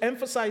poets to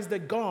emphasize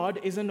that God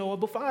is a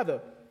knowable Father.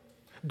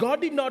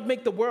 God did not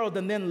make the world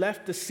and then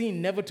left the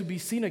scene never to be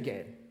seen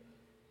again.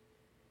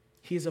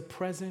 He is a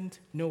present,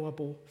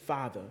 knowable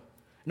Father.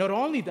 Not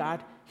only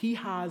that, he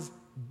has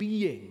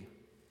being.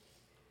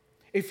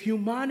 If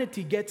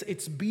humanity gets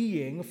its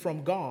being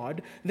from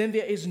God, then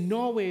there is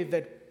no way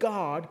that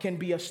God can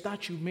be a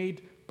statue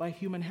made by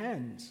human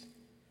hands.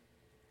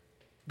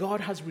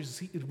 God has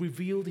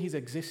revealed his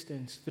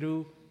existence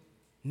through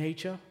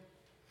nature.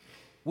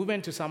 We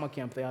went to summer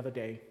camp the other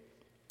day.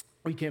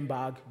 We came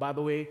back. By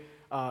the way,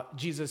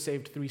 Jesus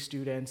saved 3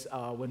 students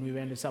when we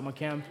went to summer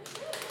camp.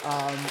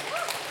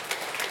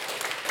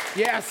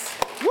 Yes!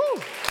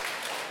 Woo!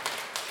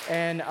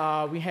 And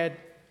we had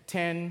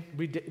 10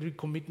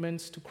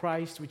 recommitments to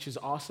Christ, which is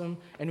awesome.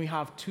 And we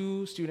have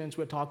 2 students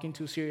we're talking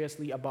to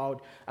seriously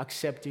about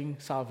accepting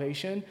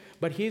salvation.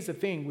 But here's the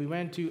thing. We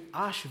went to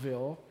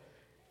Asheville,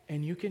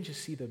 and you can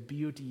just see the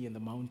beauty in the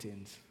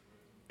mountains.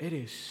 It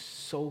is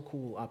so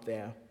cool up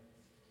there.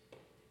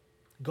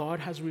 God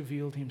has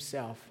revealed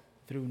himself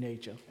through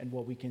nature and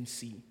what we can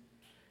see.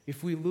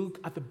 If we look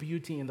at the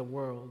beauty in the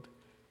world,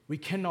 we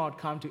cannot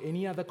come to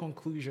any other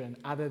conclusion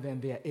other than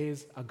there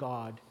is a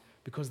God,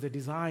 because the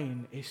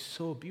design is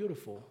so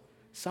beautiful.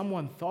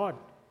 Someone thought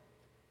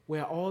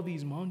where all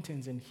these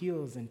mountains and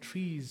hills and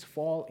trees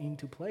fall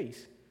into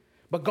place.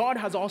 But God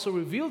has also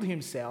revealed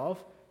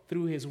himself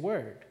through his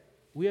word.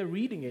 We are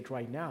reading it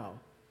right now.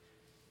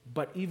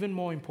 But even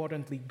more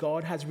importantly,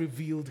 God has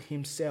revealed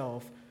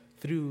himself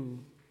through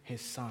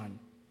his Son.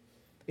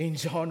 In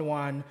John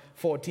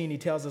 1:14, he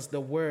tells us the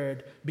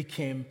word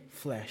became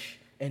flesh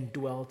and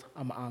dwelt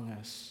among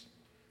us.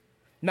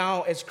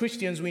 Now, as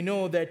Christians, we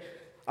know that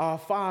our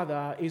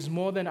Father is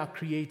more than a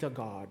creator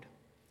God.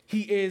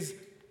 He is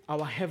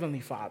our Heavenly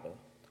Father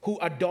who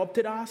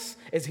adopted us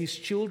as his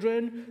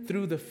children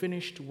through the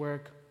finished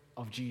work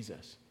of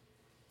Jesus.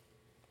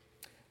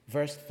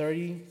 Verse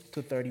 30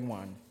 to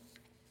 31.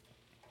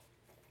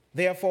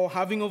 Therefore,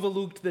 having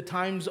overlooked the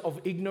times of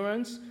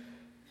ignorance,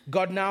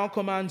 God now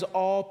commands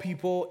all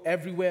people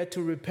everywhere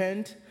to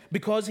repent,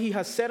 because he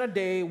has set a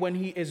day when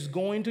he is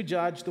going to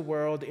judge the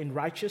world in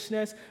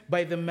righteousness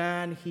by the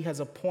man he has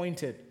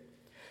appointed.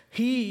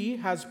 He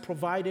has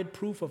provided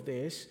proof of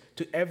this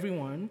to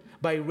everyone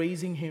by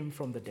raising him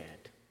from the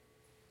dead.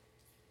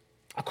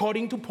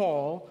 According to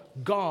Paul,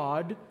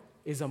 God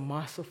is a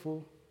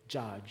merciful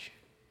judge.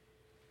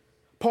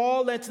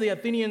 Paul lets the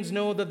Athenians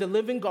know that the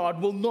living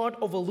God will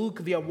not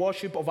overlook their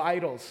worship of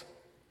idols.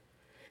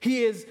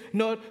 He is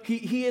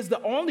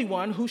the only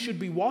one who should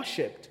be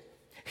worshipped.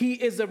 He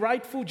is the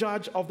rightful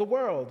judge of the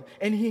world,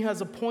 and he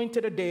has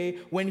appointed a day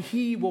when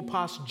he will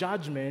pass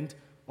judgment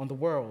on the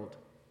world.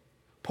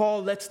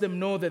 Paul lets them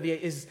know that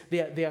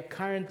they are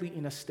currently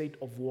in a state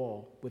of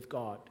war with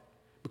God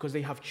because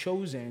they have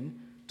chosen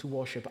to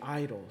worship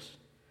idols.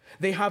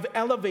 They have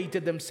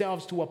elevated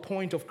themselves to a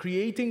point of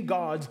creating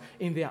gods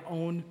in their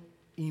own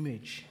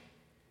image.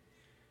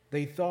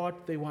 They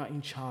thought they were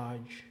in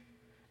charge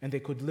and they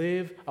could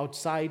live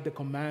outside the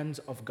commands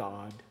of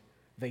God.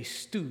 They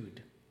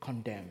stood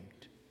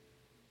condemned.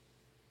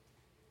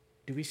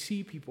 Do we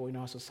see people in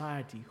our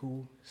society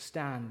who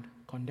stand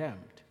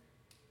condemned?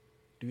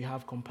 Do we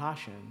have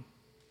compassion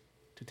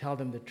to tell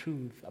them the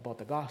truth about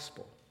the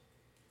gospel?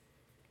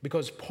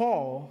 Because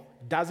Paul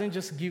doesn't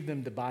just give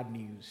them the bad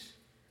news.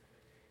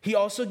 He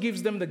also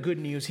gives them the good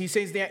news. He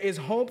says there is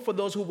hope for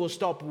those who will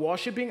stop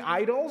worshiping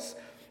idols,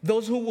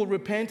 those who will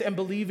repent and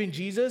believe in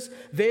Jesus.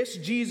 This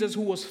Jesus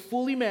who was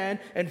fully man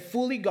and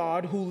fully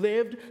God, who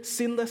lived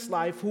sinless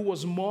life, who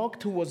was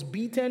mocked, who was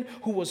beaten,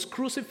 who was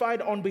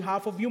crucified on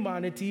behalf of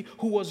humanity,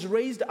 who was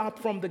raised up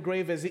from the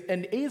grave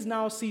and is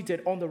now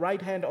seated on the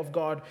right hand of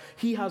God.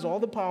 He has all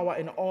the power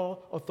and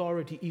all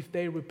authority. If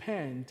they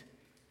repent,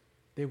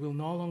 they will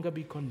no longer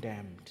be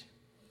condemned.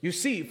 You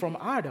see, from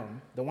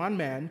Adam, the one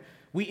man,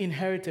 we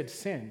inherited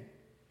sin.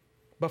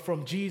 But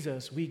from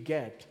Jesus, we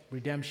get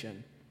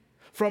redemption.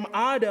 From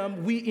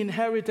Adam, we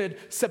inherited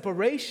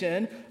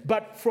separation,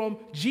 but from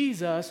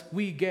Jesus,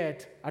 we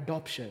get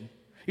adoption.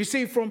 You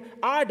see, from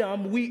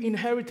Adam, we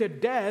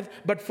inherited death,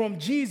 but from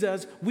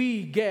Jesus,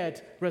 we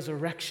get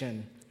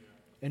resurrection.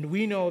 And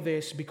we know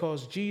this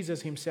because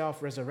Jesus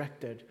himself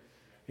resurrected.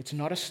 It's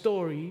not a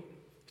story.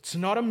 It's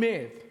not a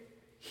myth.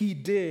 He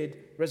did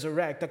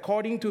resurrect.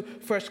 According to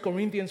 1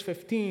 Corinthians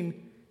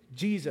 15,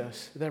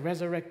 Jesus, the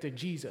resurrected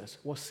Jesus,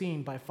 was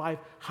seen by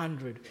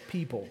 500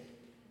 people.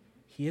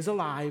 He is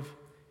alive.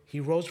 He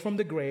rose from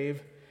the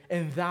grave.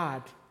 And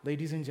that,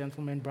 ladies and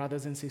gentlemen,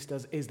 brothers and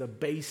sisters, is the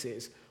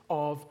basis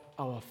of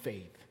our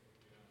faith.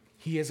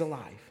 He is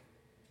alive.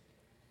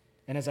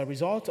 And as a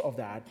result of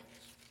that,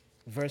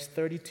 verse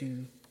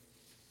 32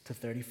 to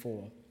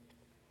 34.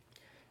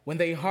 When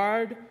they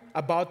heard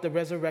about the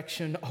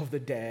resurrection of the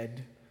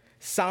dead,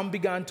 some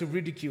began to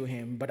ridicule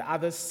him, but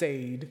others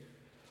said,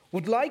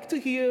 "Would like to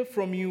hear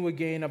from you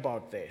again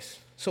about this."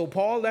 So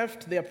Paul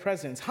left their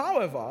presence.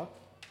 However,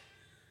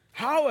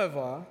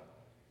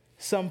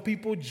 some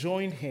people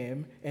joined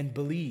him and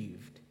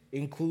believed,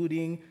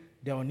 including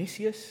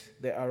Dionysius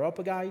the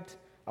Areopagite,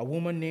 a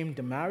woman named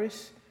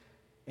Damaris,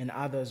 and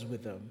others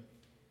with them.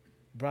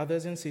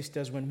 Brothers and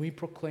sisters, when we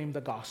proclaim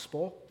the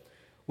gospel,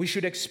 we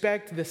should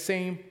expect the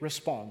same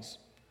response.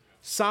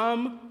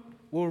 Some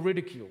will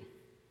ridicule.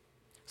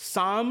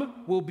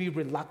 Some will be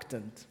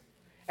reluctant.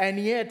 And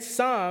yet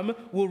some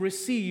will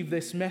receive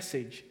this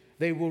message.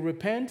 They will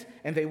repent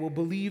and they will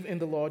believe in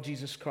the Lord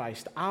Jesus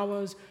Christ.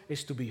 Ours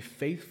is to be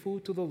faithful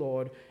to the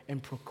Lord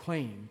and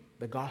proclaim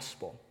the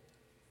gospel.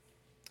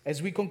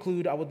 As we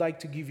conclude, I would like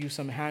to give you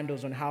some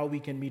handles on how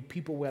we can meet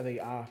people where they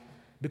are,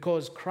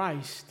 because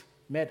Christ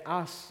met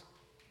us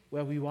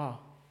where we were.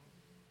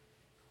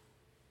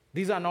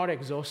 These are not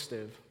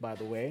exhaustive, by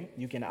the way.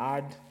 You can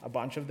add a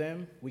bunch of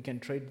them. We can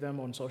trade them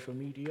on social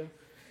media.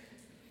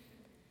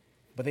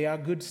 But they are a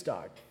good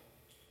start.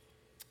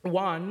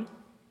 1,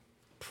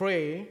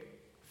 pray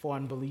for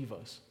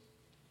unbelievers.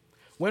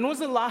 When was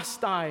the last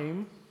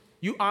time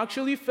you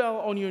actually fell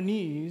on your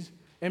knees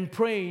and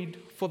prayed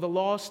for the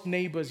lost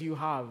neighbors you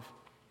have,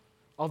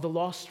 or the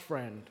lost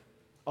friend,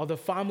 or the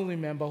family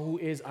member who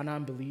is an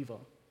unbeliever?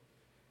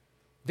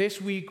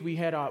 This week we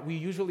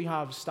usually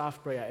have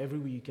staff prayer every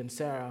week, and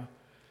Sarah,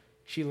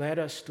 she led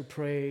us to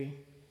pray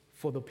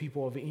for the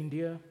people of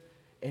India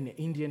and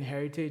Indian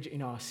heritage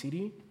in our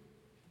city.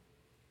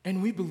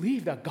 And we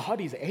believe that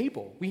God is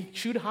able. We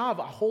should have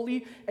a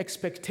holy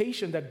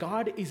expectation that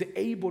God is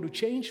able to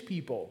change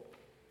people.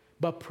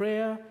 But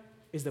prayer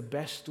is the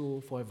best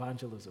tool for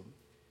evangelism.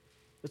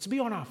 Let's be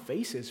on our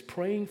faces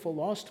praying for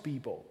lost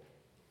people.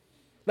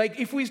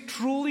 Like, if we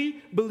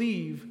truly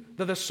believe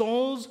that the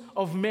souls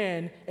of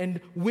men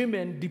and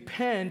women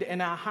depend and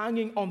are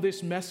hanging on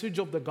this message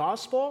of the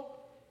gospel,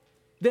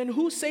 then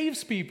who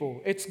saves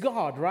people? It's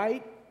God,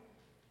 right?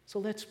 So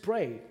let's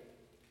pray.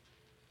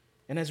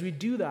 And as we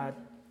do that,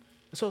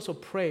 let's also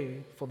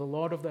pray for the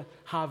Lord of the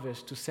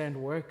harvest to send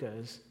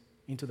workers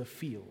into the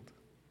field.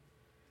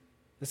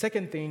 The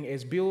second thing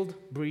is build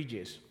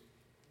bridges.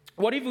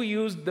 What if we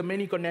use the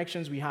many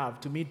connections we have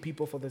to meet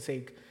people for the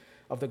sake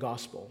of the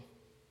gospel?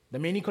 The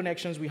many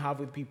connections we have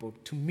with people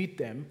to meet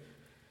them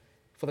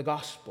for the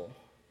gospel.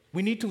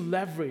 We need to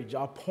leverage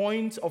our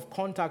points of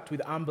contact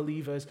with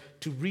unbelievers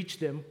to reach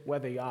them where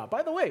they are.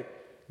 By the way,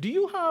 do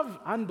you have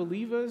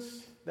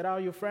unbelievers that are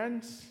your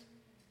friends?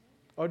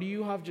 Or do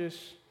you have just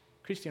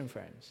Christian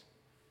friends?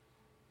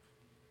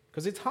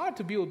 Because it's hard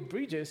to build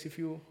bridges if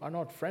you are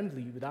not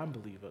friendly with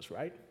unbelievers,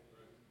 right?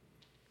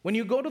 When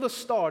you go to the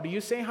store, do you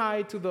say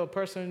hi to the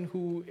person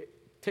who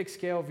takes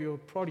care of your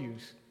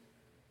produce?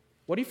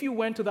 What if you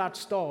went to that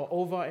store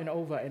over and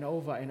over and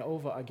over and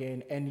over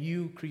again and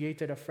you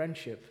created a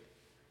friendship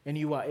and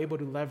you are able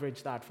to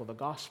leverage that for the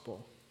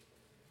gospel?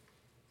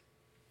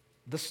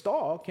 The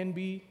store can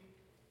be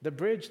the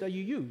bridge that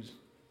you use.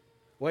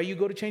 Where you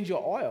go to change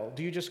your oil,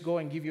 do you just go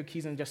and give your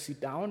keys and just sit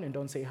down and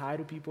don't say hi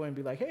to people and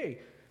be like, "Hey,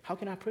 how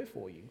can I pray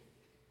for you?"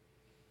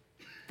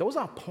 Those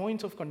are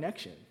points of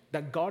connection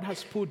that God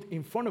has put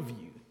in front of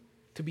you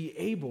to be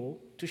able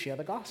to share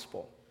the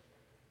gospel.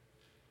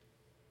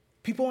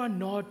 People are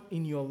not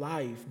in your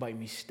life by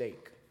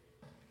mistake.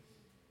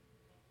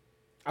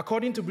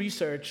 According to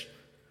research,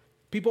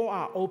 people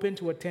are open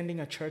to attending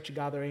a church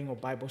gathering or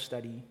Bible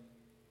study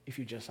if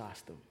you just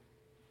ask them.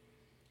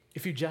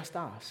 If you just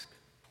ask.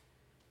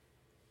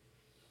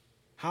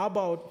 How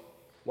about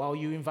while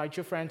you invite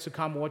your friends to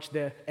come watch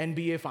the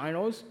NBA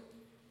finals,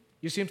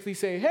 you simply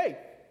say, "Hey,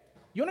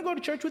 you want to go to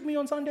church with me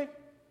on Sunday?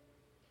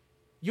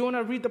 You want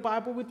to read the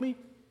Bible with me?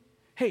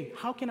 Hey,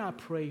 how can I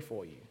pray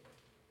for you?"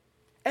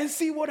 And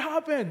see what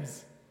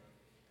happens.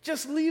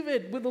 Just leave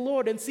it with the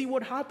Lord and see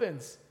what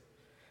happens.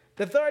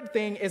 The third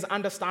thing is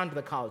understand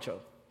the culture.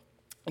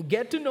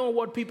 Get to know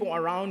what people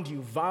around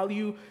you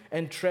value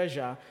and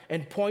treasure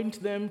and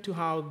point them to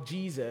how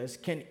Jesus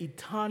can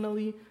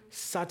eternally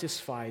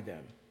satisfy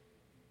them.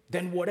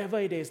 Then whatever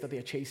it is that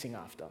they're chasing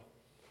after.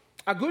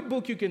 A good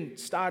book you can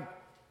start,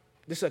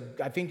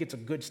 I think it's a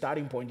good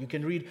starting point. You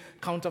can read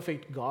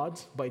Counterfeit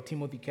Gods by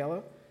Timothy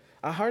Keller.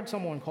 I heard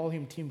someone call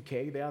him Tim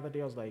K the other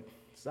day. I was like,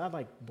 is that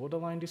like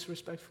borderline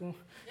disrespectful?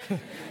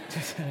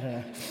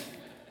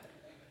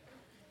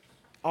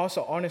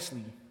 Also,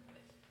 honestly,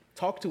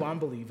 talk to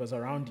unbelievers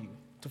around you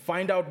to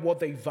find out what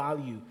they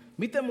value.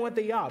 Meet them where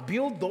they are.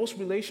 Build those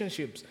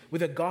relationships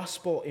with the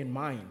gospel in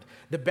mind.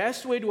 The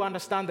best way to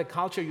understand the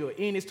culture you're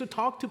in is to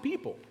talk to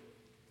people.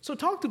 So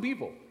talk to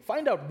people.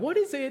 Find out what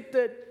is it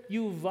that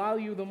you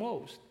value the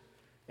most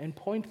and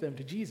point them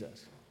to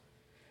Jesus.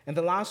 And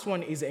the last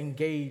one is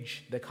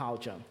engage the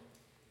culture.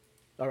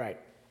 All right,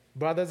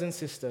 brothers and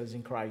sisters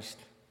in Christ,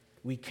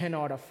 we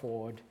cannot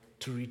afford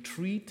to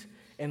retreat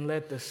and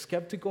let the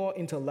skeptical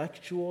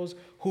intellectuals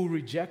who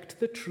reject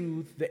the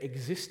truth, the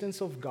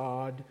existence of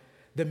God,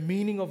 the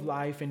meaning of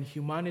life, and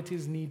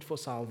humanity's need for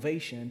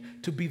salvation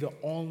to be the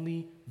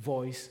only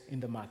voice in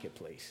the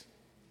marketplace.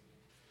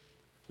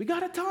 We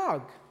got to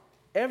talk.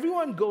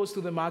 Everyone goes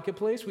to the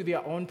marketplace with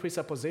their own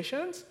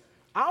presuppositions.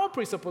 Our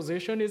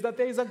presupposition is that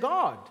there is a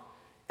God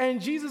and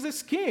Jesus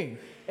is king,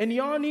 and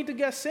y'all need to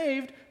get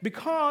saved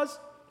because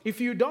if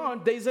you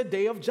don't, there is a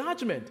day of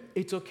judgment.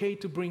 It's okay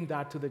to bring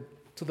that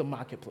to the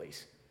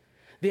marketplace.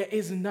 There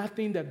is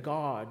nothing that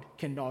God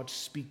cannot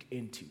speak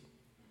into,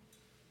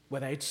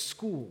 whether it's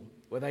school,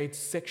 whether it's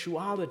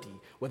sexuality,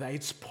 whether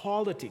it's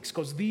politics,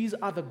 because these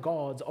are the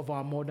gods of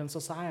our modern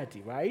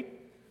society, right?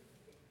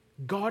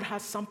 God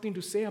has something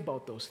to say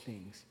about those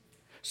things.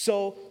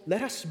 So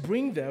let us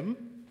bring them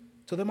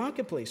to the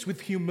marketplace with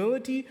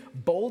humility,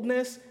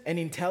 boldness, and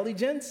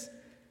intelligence,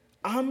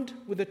 armed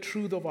with the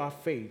truth of our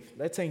faith.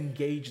 Let's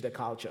engage the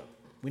culture.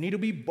 We need to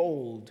be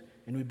bold,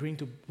 and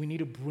we need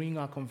to bring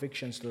our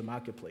convictions to the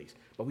marketplace.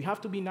 But we have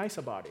to be nice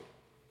about it.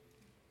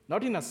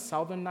 Not in a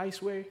southern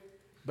nice way,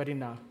 but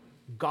in a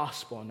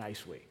gospel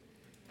nice way.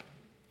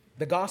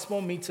 The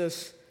gospel meets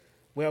us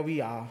where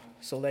we are,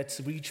 so let's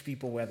reach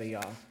people where they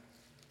are.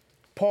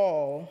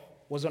 Paul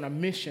was on a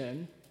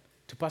mission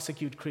to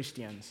persecute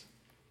Christians,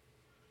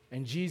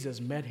 and Jesus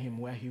met him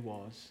where he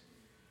was,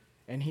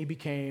 and he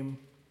became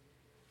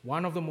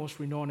one of the most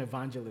renowned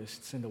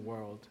evangelists in the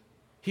world.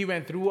 He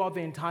went throughout the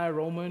entire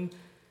Roman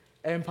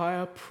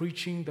Empire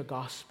preaching the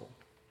gospel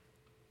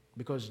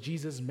because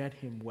Jesus met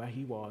him where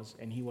he was,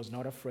 and he was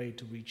not afraid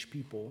to reach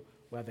people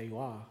where they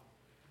are.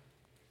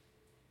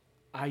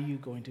 Are you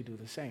going to do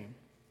the same?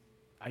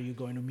 Are you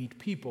going to meet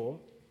people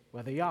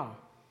where they are?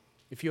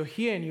 If you're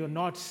here and you're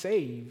not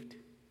saved,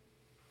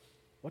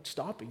 what's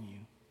stopping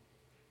you?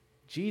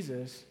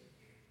 Jesus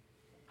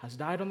has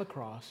died on the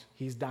cross.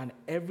 He's done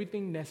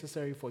everything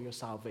necessary for your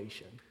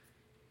salvation.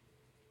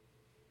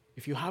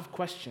 If you have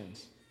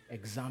questions,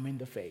 examine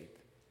the faith.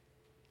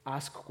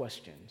 Ask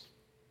questions.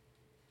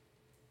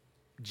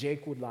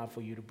 Jake would love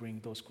for you to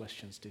bring those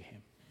questions to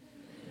him.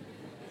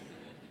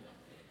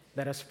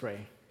 Let us pray.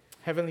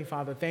 Heavenly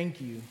Father,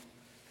 thank you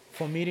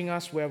for meeting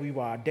us where we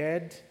were,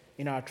 dead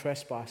in our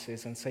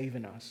trespasses, and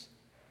saving us.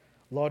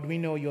 Lord, we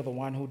know you're the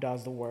one who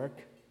does the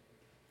work.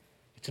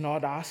 It's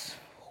not us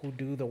who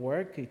do the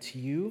work, it's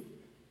you.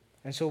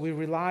 And so we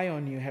rely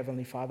on you,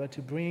 Heavenly Father,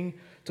 to bring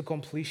to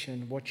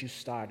completion what you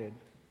started.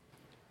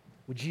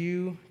 Would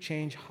you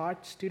change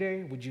hearts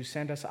today? Would you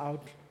send us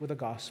out with the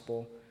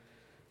gospel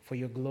for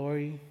your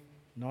glory,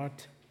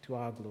 not to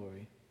our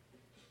glory?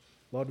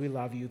 Lord, we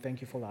love you.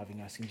 Thank you for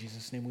loving us. In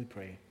Jesus' name we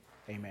pray.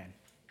 Amen.